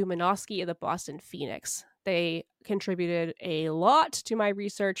Diane Dumanowski of the Boston Phoenix. They contributed a lot to my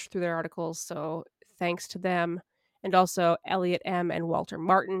research through their articles, so thanks to them. And also Elliot M. and Walter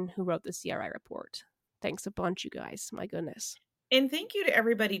Martin, who wrote the CRI report. Thanks a bunch, you guys. My goodness. And thank you to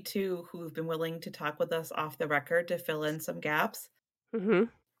everybody, too, who've been willing to talk with us off the record to fill in some gaps. Mm-hmm.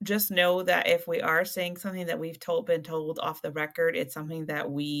 Just know that if we are saying something that we've been told off the record, it's something that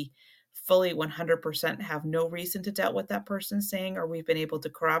we fully 100% have no reason to doubt what that person's saying, or we've been able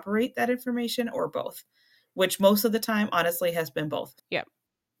to corroborate that information, or both, which most of the time, honestly, has been both. Yeah.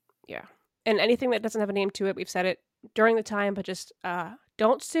 And anything that doesn't have a name to it, we've said it during the time, but just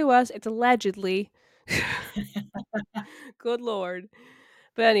don't sue us. It's allegedly. Good Lord.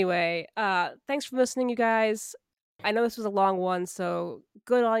 But anyway, thanks for listening, you guys. I know this was a long one, so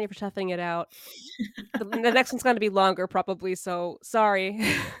good on you for toughing it out. The next one's going to be longer, probably, so sorry.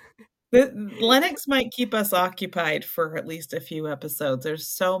 Lenox might keep us occupied for at least a few episodes. There's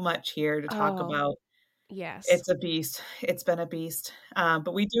so much here to talk about. Yes. It's a beast. It's been a beast.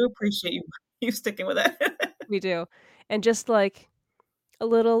 But we do appreciate you sticking with it. We do. And just like a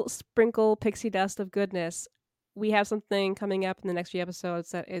little sprinkle pixie dust of goodness, we have something coming up in the next few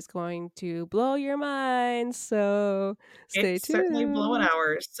episodes that is going to blow your mind. So stay tuned. It's certainly blowing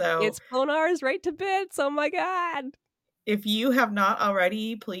ours. So it's blown ours right to bits. Oh my God. If you have not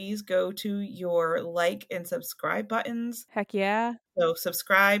already, please go to your like and subscribe buttons. Heck yeah. So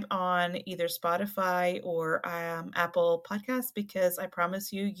subscribe on either Spotify or Apple Podcasts, because I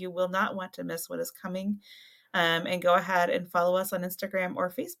promise you will not want to miss what is coming. And go ahead and follow us on Instagram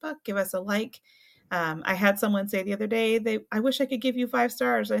or Facebook. Give us a like. I had someone say the other day, I wish I could give you 5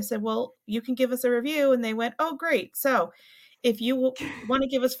 stars. I said, well, you can give us a review. And they went, oh, great. So if you want to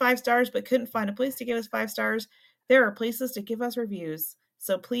give us 5 stars but couldn't find a place to give us 5 stars, there are places to give us reviews.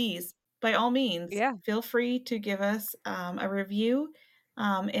 So please, by all means, feel free to give us a review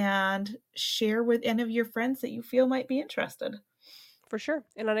and share with any of your friends that you feel might be interested. For sure.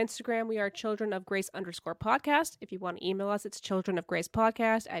 And on Instagram, we are Children of Grace _podcast. If you want to email us, it's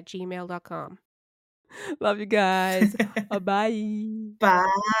childrenofgracepodcast@gmail.com. Love you guys. Bye. Bye.